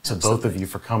much to both of you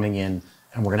for coming in,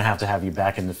 and we're going to have you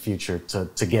back in the future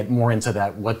to get more into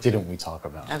that. What didn't we talk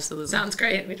about? Absolutely. Sounds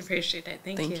great. We'd appreciate it.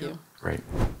 Thank you. Great.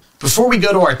 Before we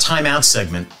go to our timeout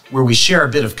segment, where we share a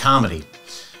bit of comedy,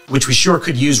 which we sure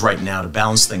could use right now to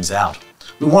balance things out,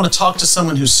 we want to talk to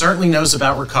someone who certainly knows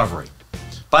about recovery.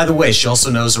 By the way, she also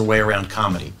knows her way around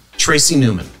comedy. Tracy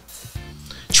Newman.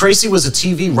 Tracy was a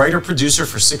TV writer-producer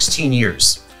for 16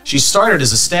 years. She started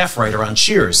as a staff writer on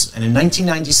Cheers, and in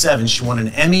 1997 she won an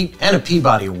Emmy and a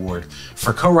Peabody Award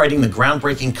for co-writing the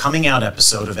groundbreaking Coming Out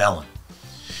episode of Ellen.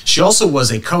 She also was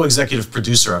a co-executive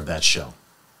producer of that show.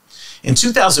 In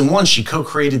 2001, she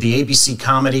co-created the ABC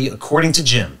comedy According to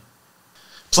Jim.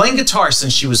 Playing guitar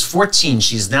since she was 14,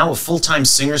 she is now a full-time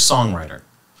singer-songwriter.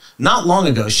 Not long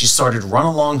ago, she started Run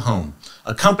Along Home,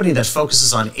 a company that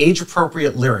focuses on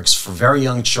age-appropriate lyrics for very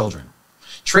young children.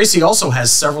 Tracy also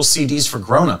has several CDs for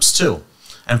grown-ups, too,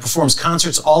 and performs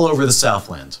concerts all over the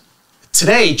Southland.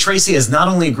 Today, Tracy has not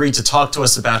only agreed to talk to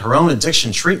us about her own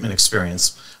addiction treatment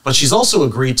experience, but she's also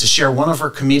agreed to share one of her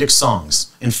comedic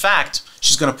songs. In fact,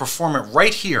 she's going to perform it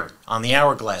right here on the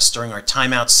Hourglass during our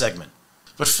timeout segment.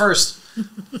 But first,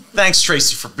 thanks,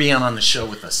 Tracy, for being on the show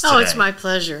with us today. Oh, it's my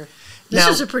pleasure. This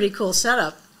is a pretty cool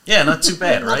setup. Yeah, not too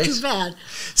bad, right? Not too bad.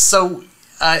 So,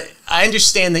 I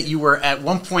understand that you were at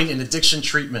one point in addiction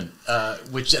treatment,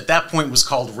 which at that point was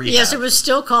called Rehab. Yes, it was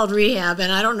still called Rehab,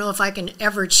 and I don't know if I can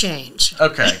ever change.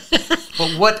 Okay,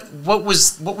 but what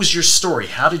was your story?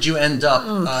 How did you end up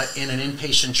in an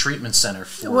inpatient treatment center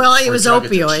for? Well, it was drug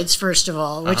opioids addiction? First of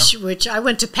all, which I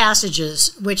went to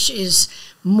Passages, which is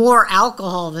more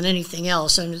alcohol than anything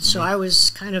else, and so I was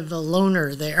kind of the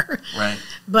loner there. Right.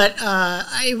 But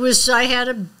I had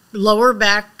a lower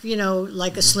back,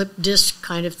 like a slip disc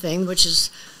kind of thing, which is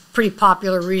a pretty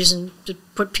popular reason to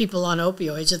put people on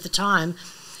opioids at the time.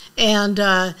 And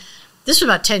this was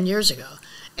about 10 years ago.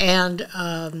 And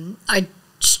I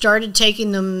started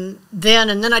taking them then,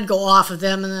 and then I'd go off of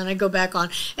them, and then I'd go back on.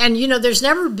 And, there's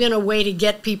never been a way to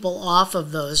get people off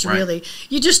of those, really. Right.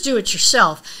 You just do it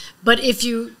yourself. But if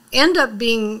you end up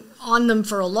being on them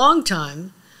for a long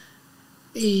time,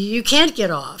 you can't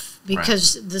get off.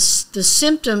 Because right. the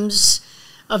symptoms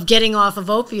of getting off of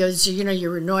opioids,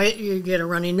 you're annoyed, you get a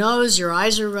runny nose, your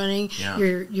eyes are running, yeah.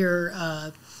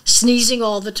 you're sneezing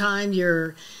all the time,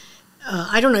 you're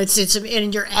I don't know,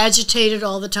 and you're agitated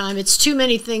all the time. It's too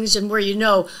many things, and where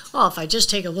if I just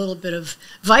take a little bit of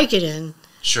Vicodin,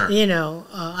 sure,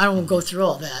 I don't go through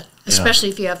all that, especially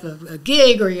if you have a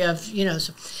gig or you have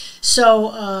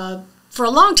so for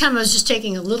a long time I was just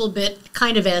taking a little bit,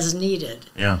 kind of as needed.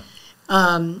 Yeah.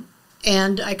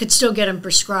 And I could still get them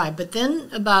prescribed. But then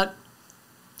about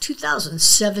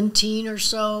 2017 or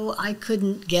so, I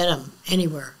couldn't get them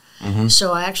anywhere. Mm-hmm.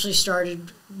 So I actually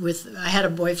started I had a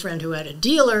boyfriend who had a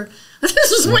dealer.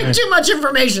 This is way too much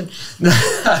information.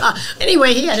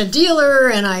 Anyway, he had a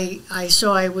dealer, and I was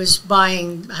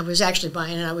actually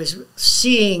buying, and I was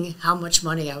seeing how much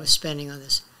money I was spending on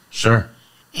this. Sure.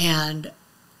 And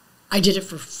I did it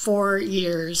for 4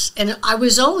 years, and I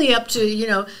was only up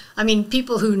to,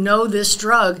 people who know this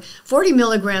drug, 40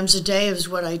 milligrams a day is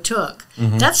what I took.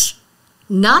 Mm-hmm. That's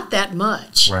not that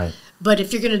much. Right. But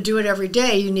if you're going to do it every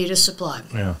day, you need a supply.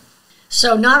 Yeah.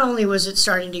 So not only was it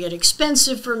starting to get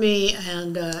expensive for me,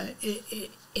 and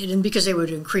and because they would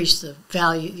increase the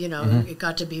value, mm-hmm. It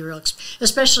got to be real expensive,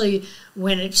 especially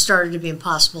when it started to be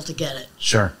impossible to get it.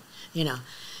 Sure.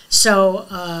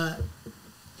 So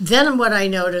then what I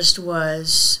noticed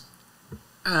was,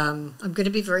 I'm going to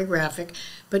be very graphic,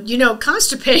 but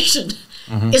constipation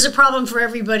mm-hmm. is a problem for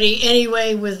everybody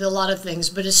anyway with a lot of things,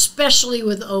 but especially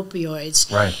with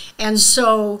opioids. Right. And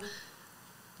so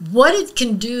what it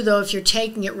can do, though, if you're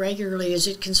taking it regularly, is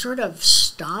it can sort of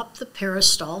stop the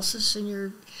peristalsis in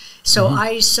your... So mm-hmm.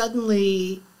 I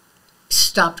suddenly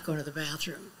stopped going to the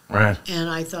bathroom. Right. And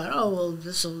I thought,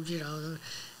 this will,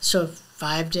 so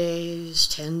 5 days,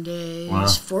 10 days, wow.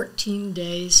 14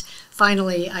 days.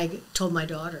 Finally, I told my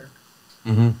daughter.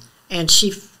 Mm-hmm. And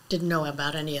she didn't know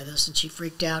about any of this, and she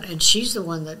freaked out. And she's the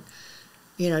one that,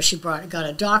 she got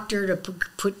a doctor to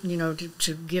put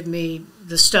to give me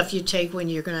the stuff you take when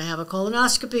you're going to have a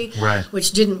colonoscopy, right.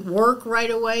 Which didn't work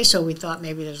right away. So we thought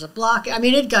maybe there's a block. I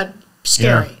mean, it got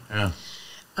scary. Yeah.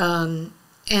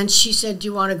 And she said, "Do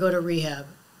you want to go to rehab?"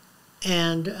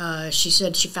 And she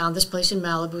said she found this place in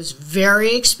Malibu. It was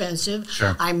very expensive.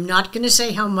 Sure. I'm not going to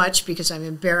say how much because I'm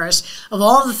embarrassed. Of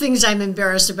all the things I'm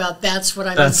embarrassed about, that's what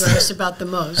I'm embarrassed about the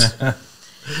most.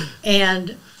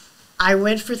 And I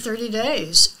went for 30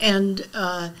 days. And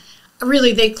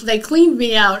really, they cleaned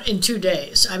me out in 2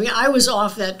 days. I mean, I was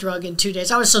off that drug in 2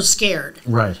 days. I was so scared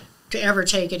to ever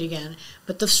take it again.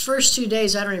 But the first 2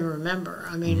 days, I don't even remember.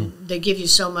 I mean, mm-hmm. they give you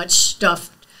so much stuff,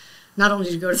 not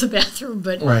only to go to the bathroom,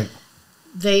 but... Right.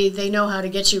 They know how to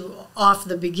get you off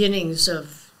the beginnings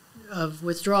of of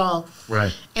withdrawal.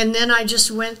 Right. And then I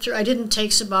just went through, I didn't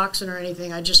take Suboxone or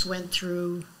anything. I just went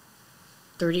through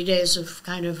 30 days of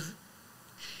kind of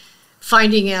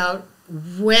finding out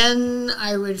when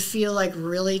I would feel like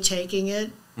really taking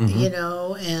it, you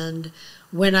know, and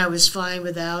when I was fine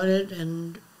without it,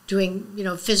 and doing, you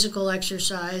know, physical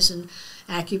exercise and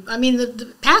I mean,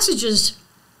 the Passages,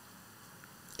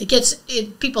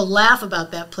 people laugh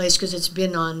about that place because it's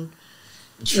been on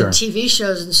Sure. in TV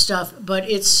shows and stuff, but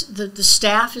it's the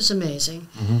staff is amazing.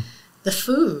 The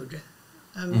food,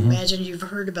 imagine you've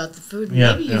heard about the food.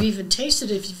 Yeah, Maybe you've even tasted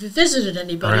it if you've visited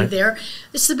anybody there.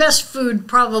 It's the best food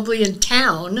probably in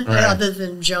town, other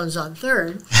than Jones on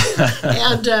Third.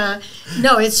 And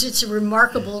no, it's a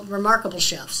remarkable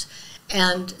chefs.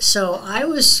 And so I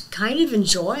was kind of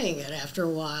enjoying it after a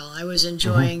while. I was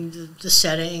enjoying the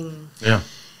setting. Yeah.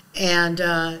 And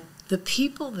the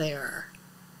people there,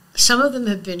 some of them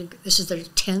have been, this is their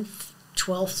 10th,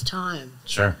 12th time.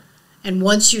 Sure. And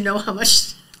once you know how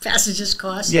much Passages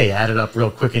cost, Yeah, you add it up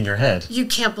real quick in your head. you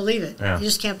can't believe it. Yeah. You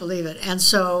just can't believe it. And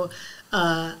so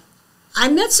I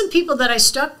met some people that I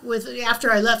stuck with. After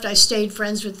I left, I stayed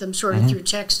friends with them sort of through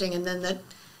texting, and then that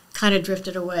kind of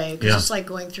drifted away. Because it's like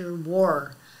going through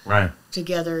war Right.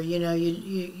 together. You know,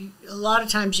 you a lot of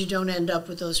times you don't end up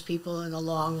with those people in the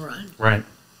long run. Right.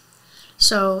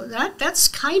 So that's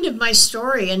kind of my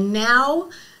story. And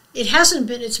now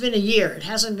it's been a year. It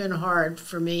hasn't been hard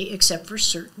for me, except for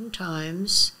certain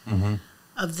times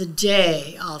of the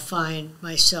day I'll find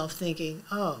myself thinking,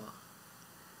 oh,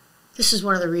 this is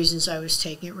one of the reasons I was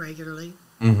taking it regularly.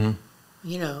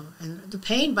 You know, and the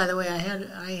pain, by the way, I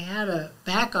had a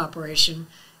back operation,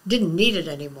 didn't need it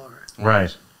anymore.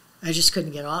 Right. I just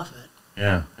couldn't get off it.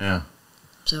 Yeah, yeah.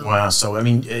 So Wow. So, I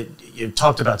mean, you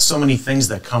talked about so many things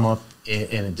that come up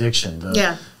in addiction.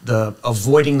 The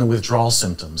avoiding the withdrawal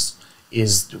symptoms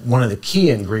is one of the key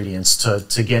ingredients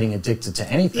to getting addicted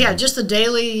to anything. yeah, just the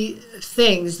daily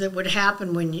things that would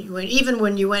happen even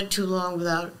when you went too long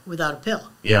without a pill.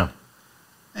 Yeah.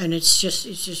 And it's just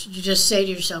you just say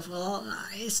to yourself, well,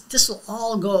 this will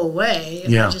all go away if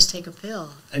Yeah. I just take a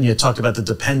pill. And you talked about the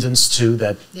dependence too,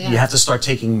 that you have to start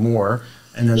taking more.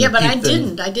 And then Yeah, but I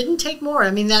didn't take more.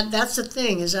 I mean, that's the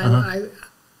thing is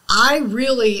I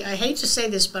really, I hate to say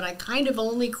this, but I kind of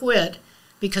only quit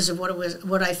because of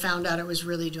what I found out it was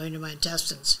really doing to my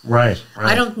intestines. Right.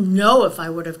 I don't know if I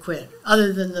would have quit,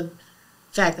 other than the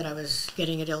fact that I was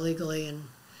getting it illegally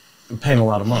and paying a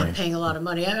lot of money. paying a lot of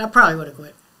money. I probably would have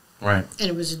quit. Right. And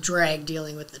it was a drag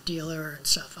dealing with the dealer and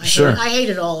stuff. I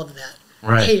hated all of that.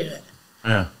 Right. I hated it.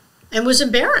 Yeah. And was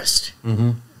embarrassed.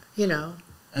 You know.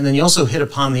 And then you also hit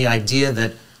upon the idea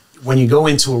that when you go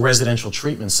into a residential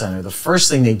treatment center, the first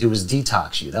thing they do is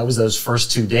detox you. That was those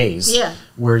first 2 days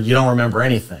where you don't remember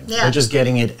anything. Yeah. They're just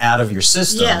getting it out of your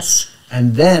system. Yes.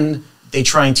 And then they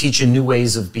try and teach you new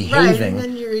ways of behaving. Right,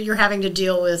 and then you're having to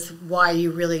deal with why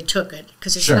you really took it,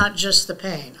 because it's not just the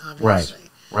pain, obviously.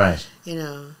 Right. You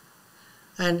know.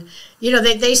 And, you know,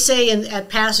 they say at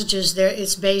Passages there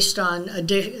it's based on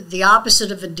the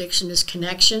opposite of addiction is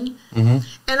connection. And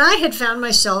I had found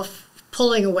myself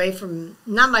pulling away from,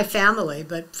 not my family,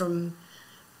 but from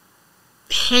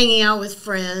hanging out with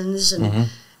friends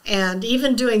and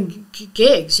even doing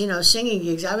gigs, you know, singing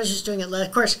gigs. I was just doing it,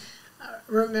 of course,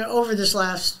 over this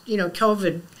last, you know,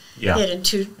 COVID hit in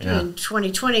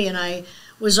 2020, and I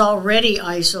was already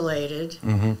isolated.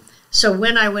 So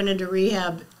when I went into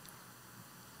rehab,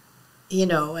 you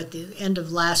know, at the end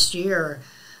of last year,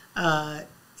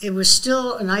 it was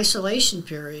still an isolation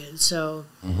period. So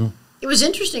it was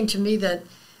interesting to me that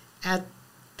at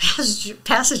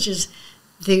Passages,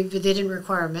 they didn't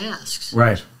require masks.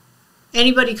 Right.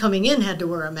 Anybody coming in had to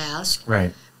wear a mask.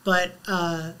 Right. But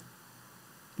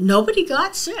nobody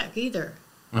got sick either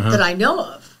that I know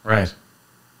of. Right.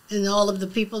 And all of the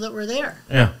people that were there.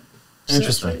 Yeah. So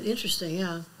Interesting. it's really interesting,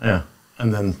 yeah. Yeah.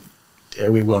 And then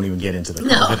we won't even get into the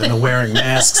COVID and the wearing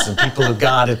masks and people who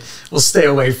got it. We'll stay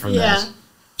away from that.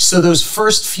 So those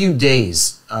first few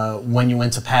days when you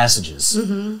went to Passages,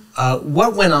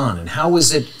 what went on and how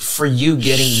was it for you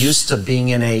getting used to being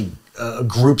in a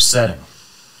group setting?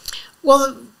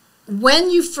 Well, when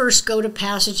you first go to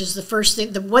Passages, the first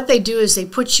thing, what they do is they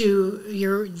put you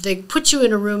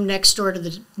in a room next door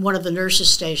to one of the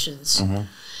nurses' stations.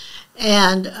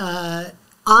 And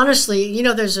honestly, you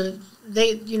know,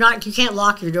 you can't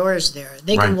lock your doors there.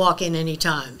 They can walk in any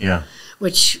time. Yeah.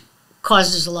 Which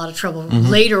causes a lot of trouble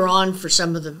later on for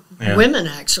some of the women,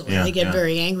 actually. They get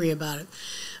very angry about it.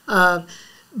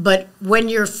 But when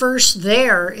you're first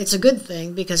there, it's a good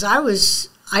thing, because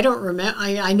I don't remember,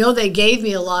 I know they gave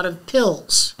me a lot of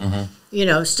pills, you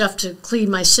know, stuff to clean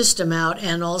my system out,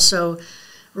 and also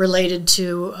related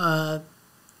to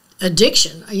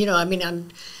addiction. You know, I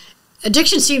mean,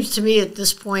 addiction seems to me at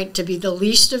this point to be the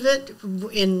least of it.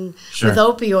 With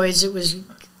opioids, it was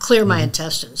clear my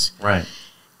intestines. Right.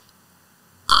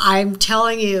 I'm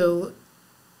telling you,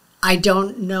 I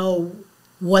don't know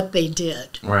what they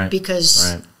did. Right.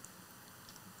 Because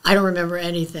I don't remember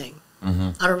anything.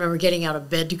 Mm-hmm. I don't remember getting out of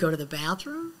bed to go to the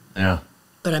bathroom. Yeah.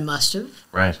 But I must have.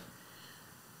 Right.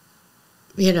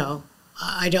 You know,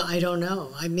 I don't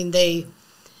know. I mean, they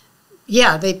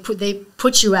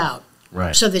put you out.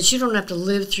 Right. So that you don't have to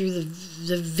live through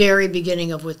the very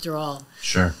beginning of withdrawal.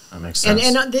 Sure, that makes sense.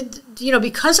 And you know,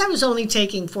 because I was only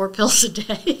taking 4 pills a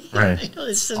day. Right. I know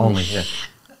this only, yeah.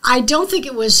 I don't think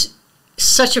it was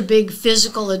such a big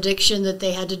physical addiction that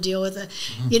they had to deal with it.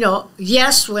 Mm-hmm. You know,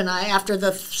 yes, after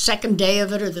the second day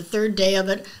of it or the third day of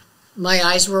it, my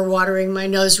eyes were watering, my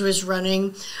nose was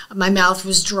running, my mouth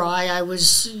was dry. I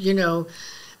was, you know,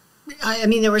 I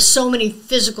mean, there were so many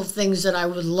physical things that I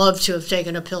would love to have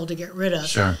taken a pill to get rid of.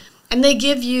 Sure. And they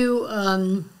give you,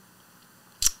 it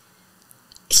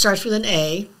starts with an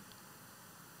A.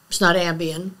 It's not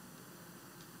Ambien.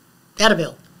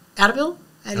 Ativan.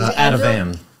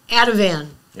 Ativan.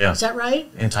 Yeah. Is that right?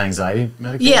 Anti-anxiety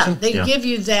medication? Yeah, they give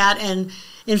you that, and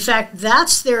in fact,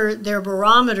 that's their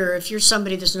barometer. If you're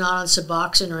somebody that's not on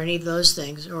Suboxone or any of those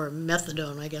things, or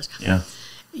methadone, I guess. Yeah.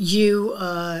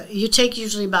 You take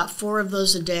usually about 4 of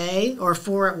those a day, or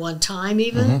 4 at one time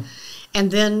even, mm-hmm.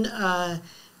 and then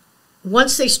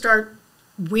once they start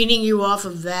weaning you off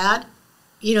of that,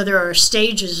 you know, there are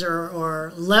stages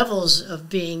or levels of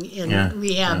being in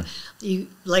rehab. Yeah.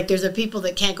 There's the people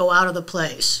that can't go out of the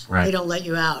place. Right. They don't let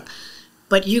you out.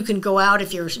 But you can go out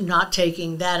if you're not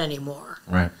taking that anymore.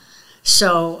 Right.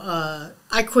 So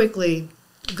I quickly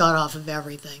got off of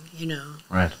everything, you know.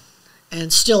 Right.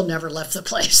 And still never left the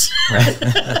place. Right.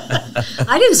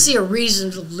 I didn't see a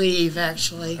reason to leave,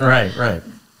 actually. Right.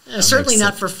 Certainly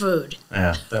not for food.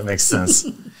 Yeah, that makes sense.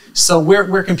 So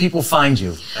where can people find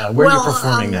you? Where are you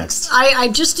performing next? I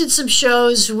just did some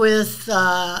shows with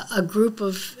a group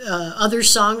of other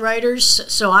songwriters.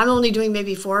 So I'm only doing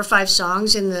maybe 4 or 5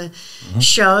 songs in the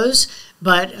shows,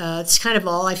 but it's kind of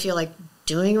all I feel like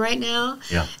doing right now.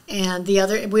 Yeah. And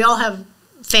we all have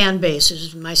fan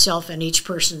bases, myself and each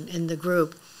person in the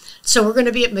group. So we're going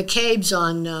to be at McCabe's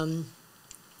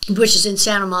which is in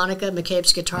Santa Monica,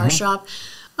 McCabe's Guitar Shop.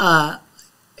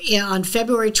 On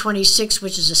February 26th,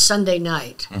 which is a Sunday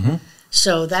night. Mm-hmm.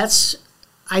 So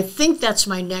I think that's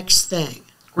my next thing.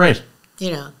 Great.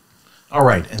 You know. All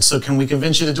right. And so can we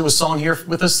convince you to do a song here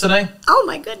with us today? Oh,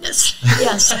 my goodness.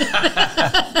 Yes.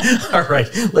 All right.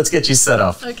 Let's get you set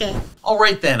up. Okay. All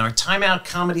right, then. Our Timeout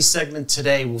comedy segment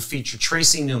today will feature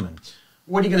Tracy Newman.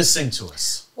 What are you going to sing to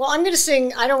us? Well, I'm going to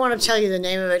sing, I don't want to tell you the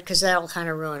name of it because that'll kind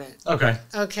of ruin it. Okay.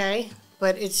 Okay?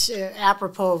 But it's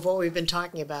apropos of what we've been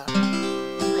talking about,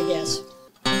 I guess.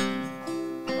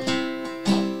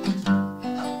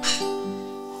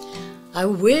 I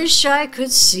wish I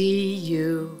could see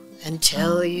you and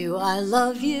tell you I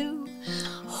love you,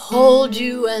 hold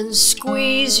you and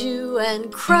squeeze you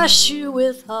and crush you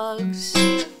with hugs.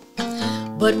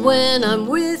 But when I'm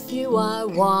with you, I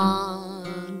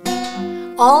want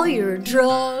all your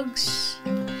drugs,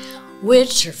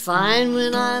 which are fine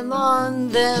when I'm on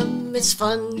them. It's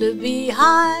fun to be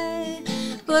high,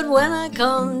 but when I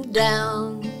come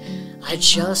down, I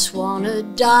just want to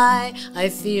die. I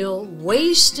feel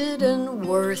wasted and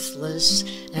worthless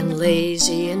and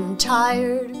lazy and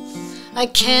tired. I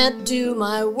can't do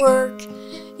my work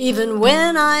even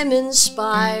when I'm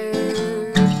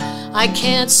inspired. I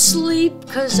can't sleep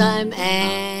 'cause I'm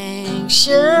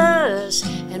anxious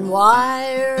and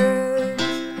wired.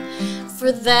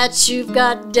 For that you've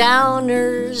got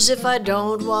downers if I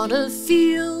don't want to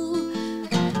feel.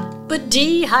 But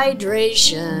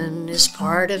dehydration is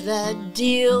part of that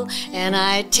deal, and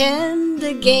I tend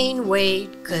to gain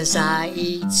weight 'cause I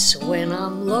eat when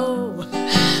I'm low.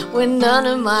 When none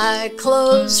of my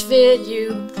clothes fit,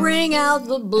 you bring out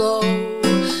the blow.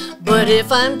 But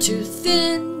if I'm too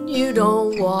thin, you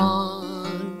don't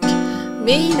want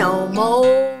me no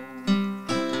more.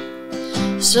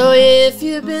 So if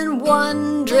you've been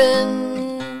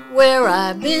wondering where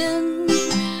I've been,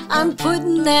 I'm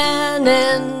putting an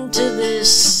end to this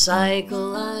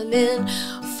cycle I'm in.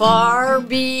 Far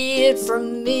be it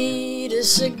from me to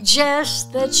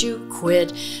suggest that you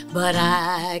quit, but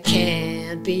I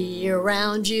can't be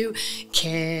around you,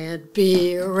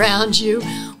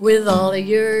 with all of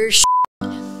your shit.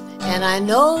 And I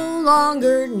no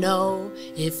longer know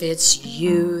if it's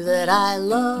you that I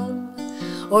love,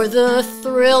 or the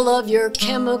thrill of your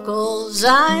chemicals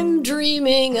I'm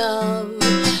dreaming of.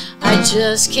 I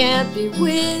just can't be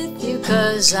with you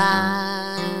 'cause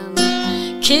I'm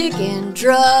kicking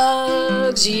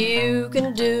drugs. You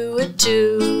can do it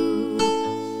too.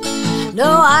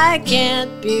 No, I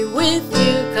can't be with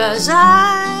you 'cause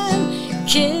I'm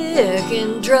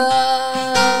kicking drugs.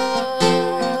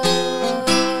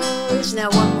 Now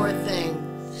one more thing.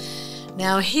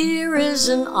 Now here is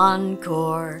an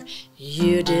encore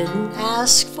you didn't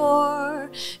ask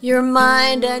for. Your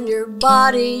mind and your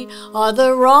body are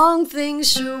the wrong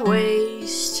things to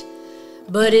waste.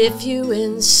 But if you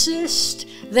insist,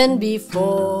 then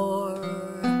before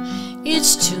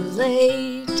it's too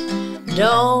late,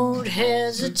 don't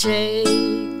hesitate.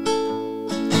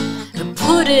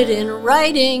 Put it in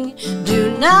writing,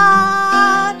 do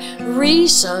not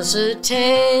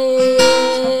resuscitate.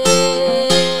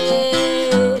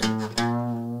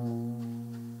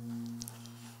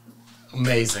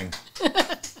 Amazing.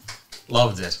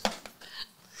 Loved it.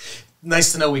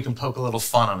 Nice to know we can poke a little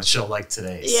fun on a show like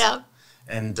today's. Yeah.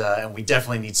 And we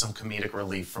definitely need some comedic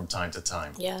relief from time to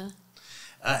time. Yeah.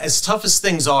 As tough as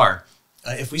things are,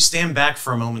 if we stand back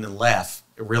for a moment and laugh,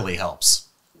 it really helps.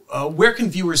 Where can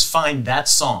viewers find that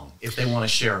song if they want to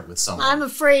share it with someone? I'm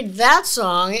afraid that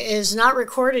song is not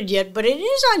recorded yet, but it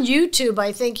is on YouTube.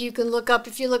 I think you can look up,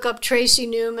 if you look up Tracy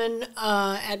Newman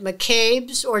at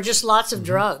McCabe's, or just Lots of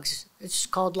Drugs. It's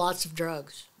called Lots of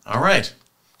Drugs. All right.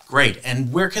 Great.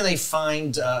 And where can they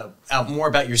find out more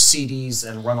about your CDs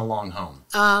and Run Along Home?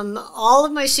 All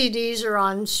of my CDs are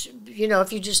on,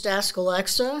 if you just ask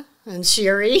Alexa and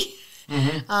Siri.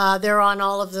 They're on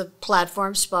all of the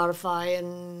platforms, Spotify,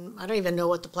 and I don't even know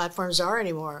what the platforms are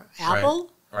anymore. Apple?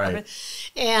 Right.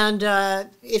 And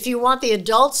if you want the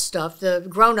adult stuff, the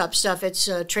grown-up stuff, it's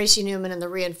Tracy Newman and the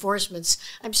Reinforcements.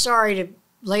 I'm sorry to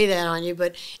lay that on you,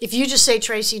 but if you just say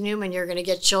Tracy Newman, you're going to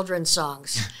get children's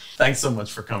songs. Thanks so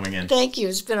much for coming in. Thank you.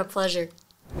 It's been a pleasure.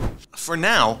 For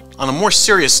now, on a more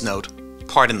serious note,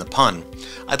 pardon the pun,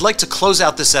 I'd like to close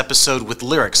out this episode with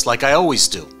lyrics like I always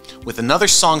do, with another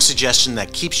song suggestion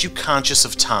that keeps you conscious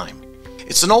of time.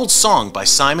 It's an old song by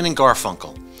Simon and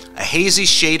Garfunkel, A Hazy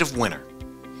Shade of Winter.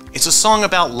 It's a song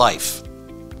about life.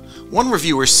 One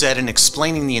reviewer said in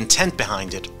explaining the intent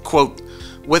behind it, quote,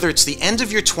 "Whether it's the end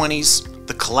of your 20s,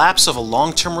 the collapse of a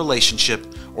long-term relationship,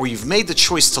 or you've made the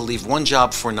choice to leave one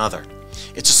job for another,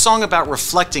 it's a song about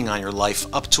reflecting on your life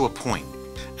up to a point.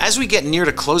 As we get near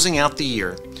to closing out the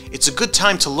year, it's a good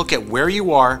time to look at where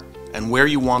you are and where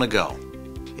you want to go.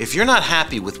 If you're not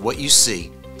happy with what you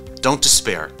see, don't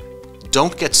despair.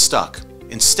 Don't get stuck.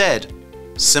 Instead,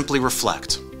 simply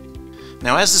reflect."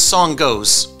 Now, as the song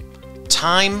goes,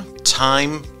 time,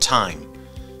 time, time.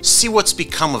 See what's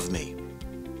become of me.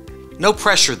 No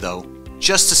pressure, though.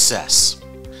 Just assess.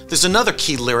 There's another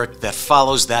key lyric that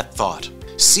follows that thought.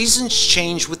 Seasons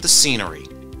change with the scenery.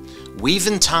 Weave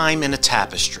in time in a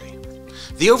tapestry.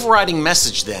 The overriding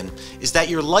message, then, is that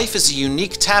your life is a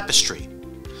unique tapestry.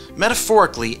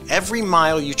 Metaphorically, every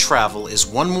mile you travel is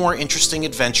one more interesting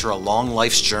adventure along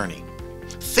life's journey.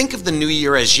 Think of the new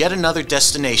year as yet another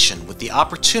destination with the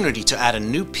opportunity to add a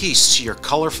new piece to your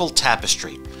colorful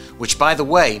tapestry, which, by the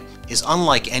way, is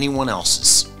unlike anyone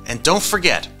else's. And don't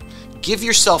forget, give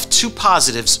yourself 2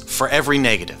 positives for every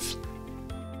negative.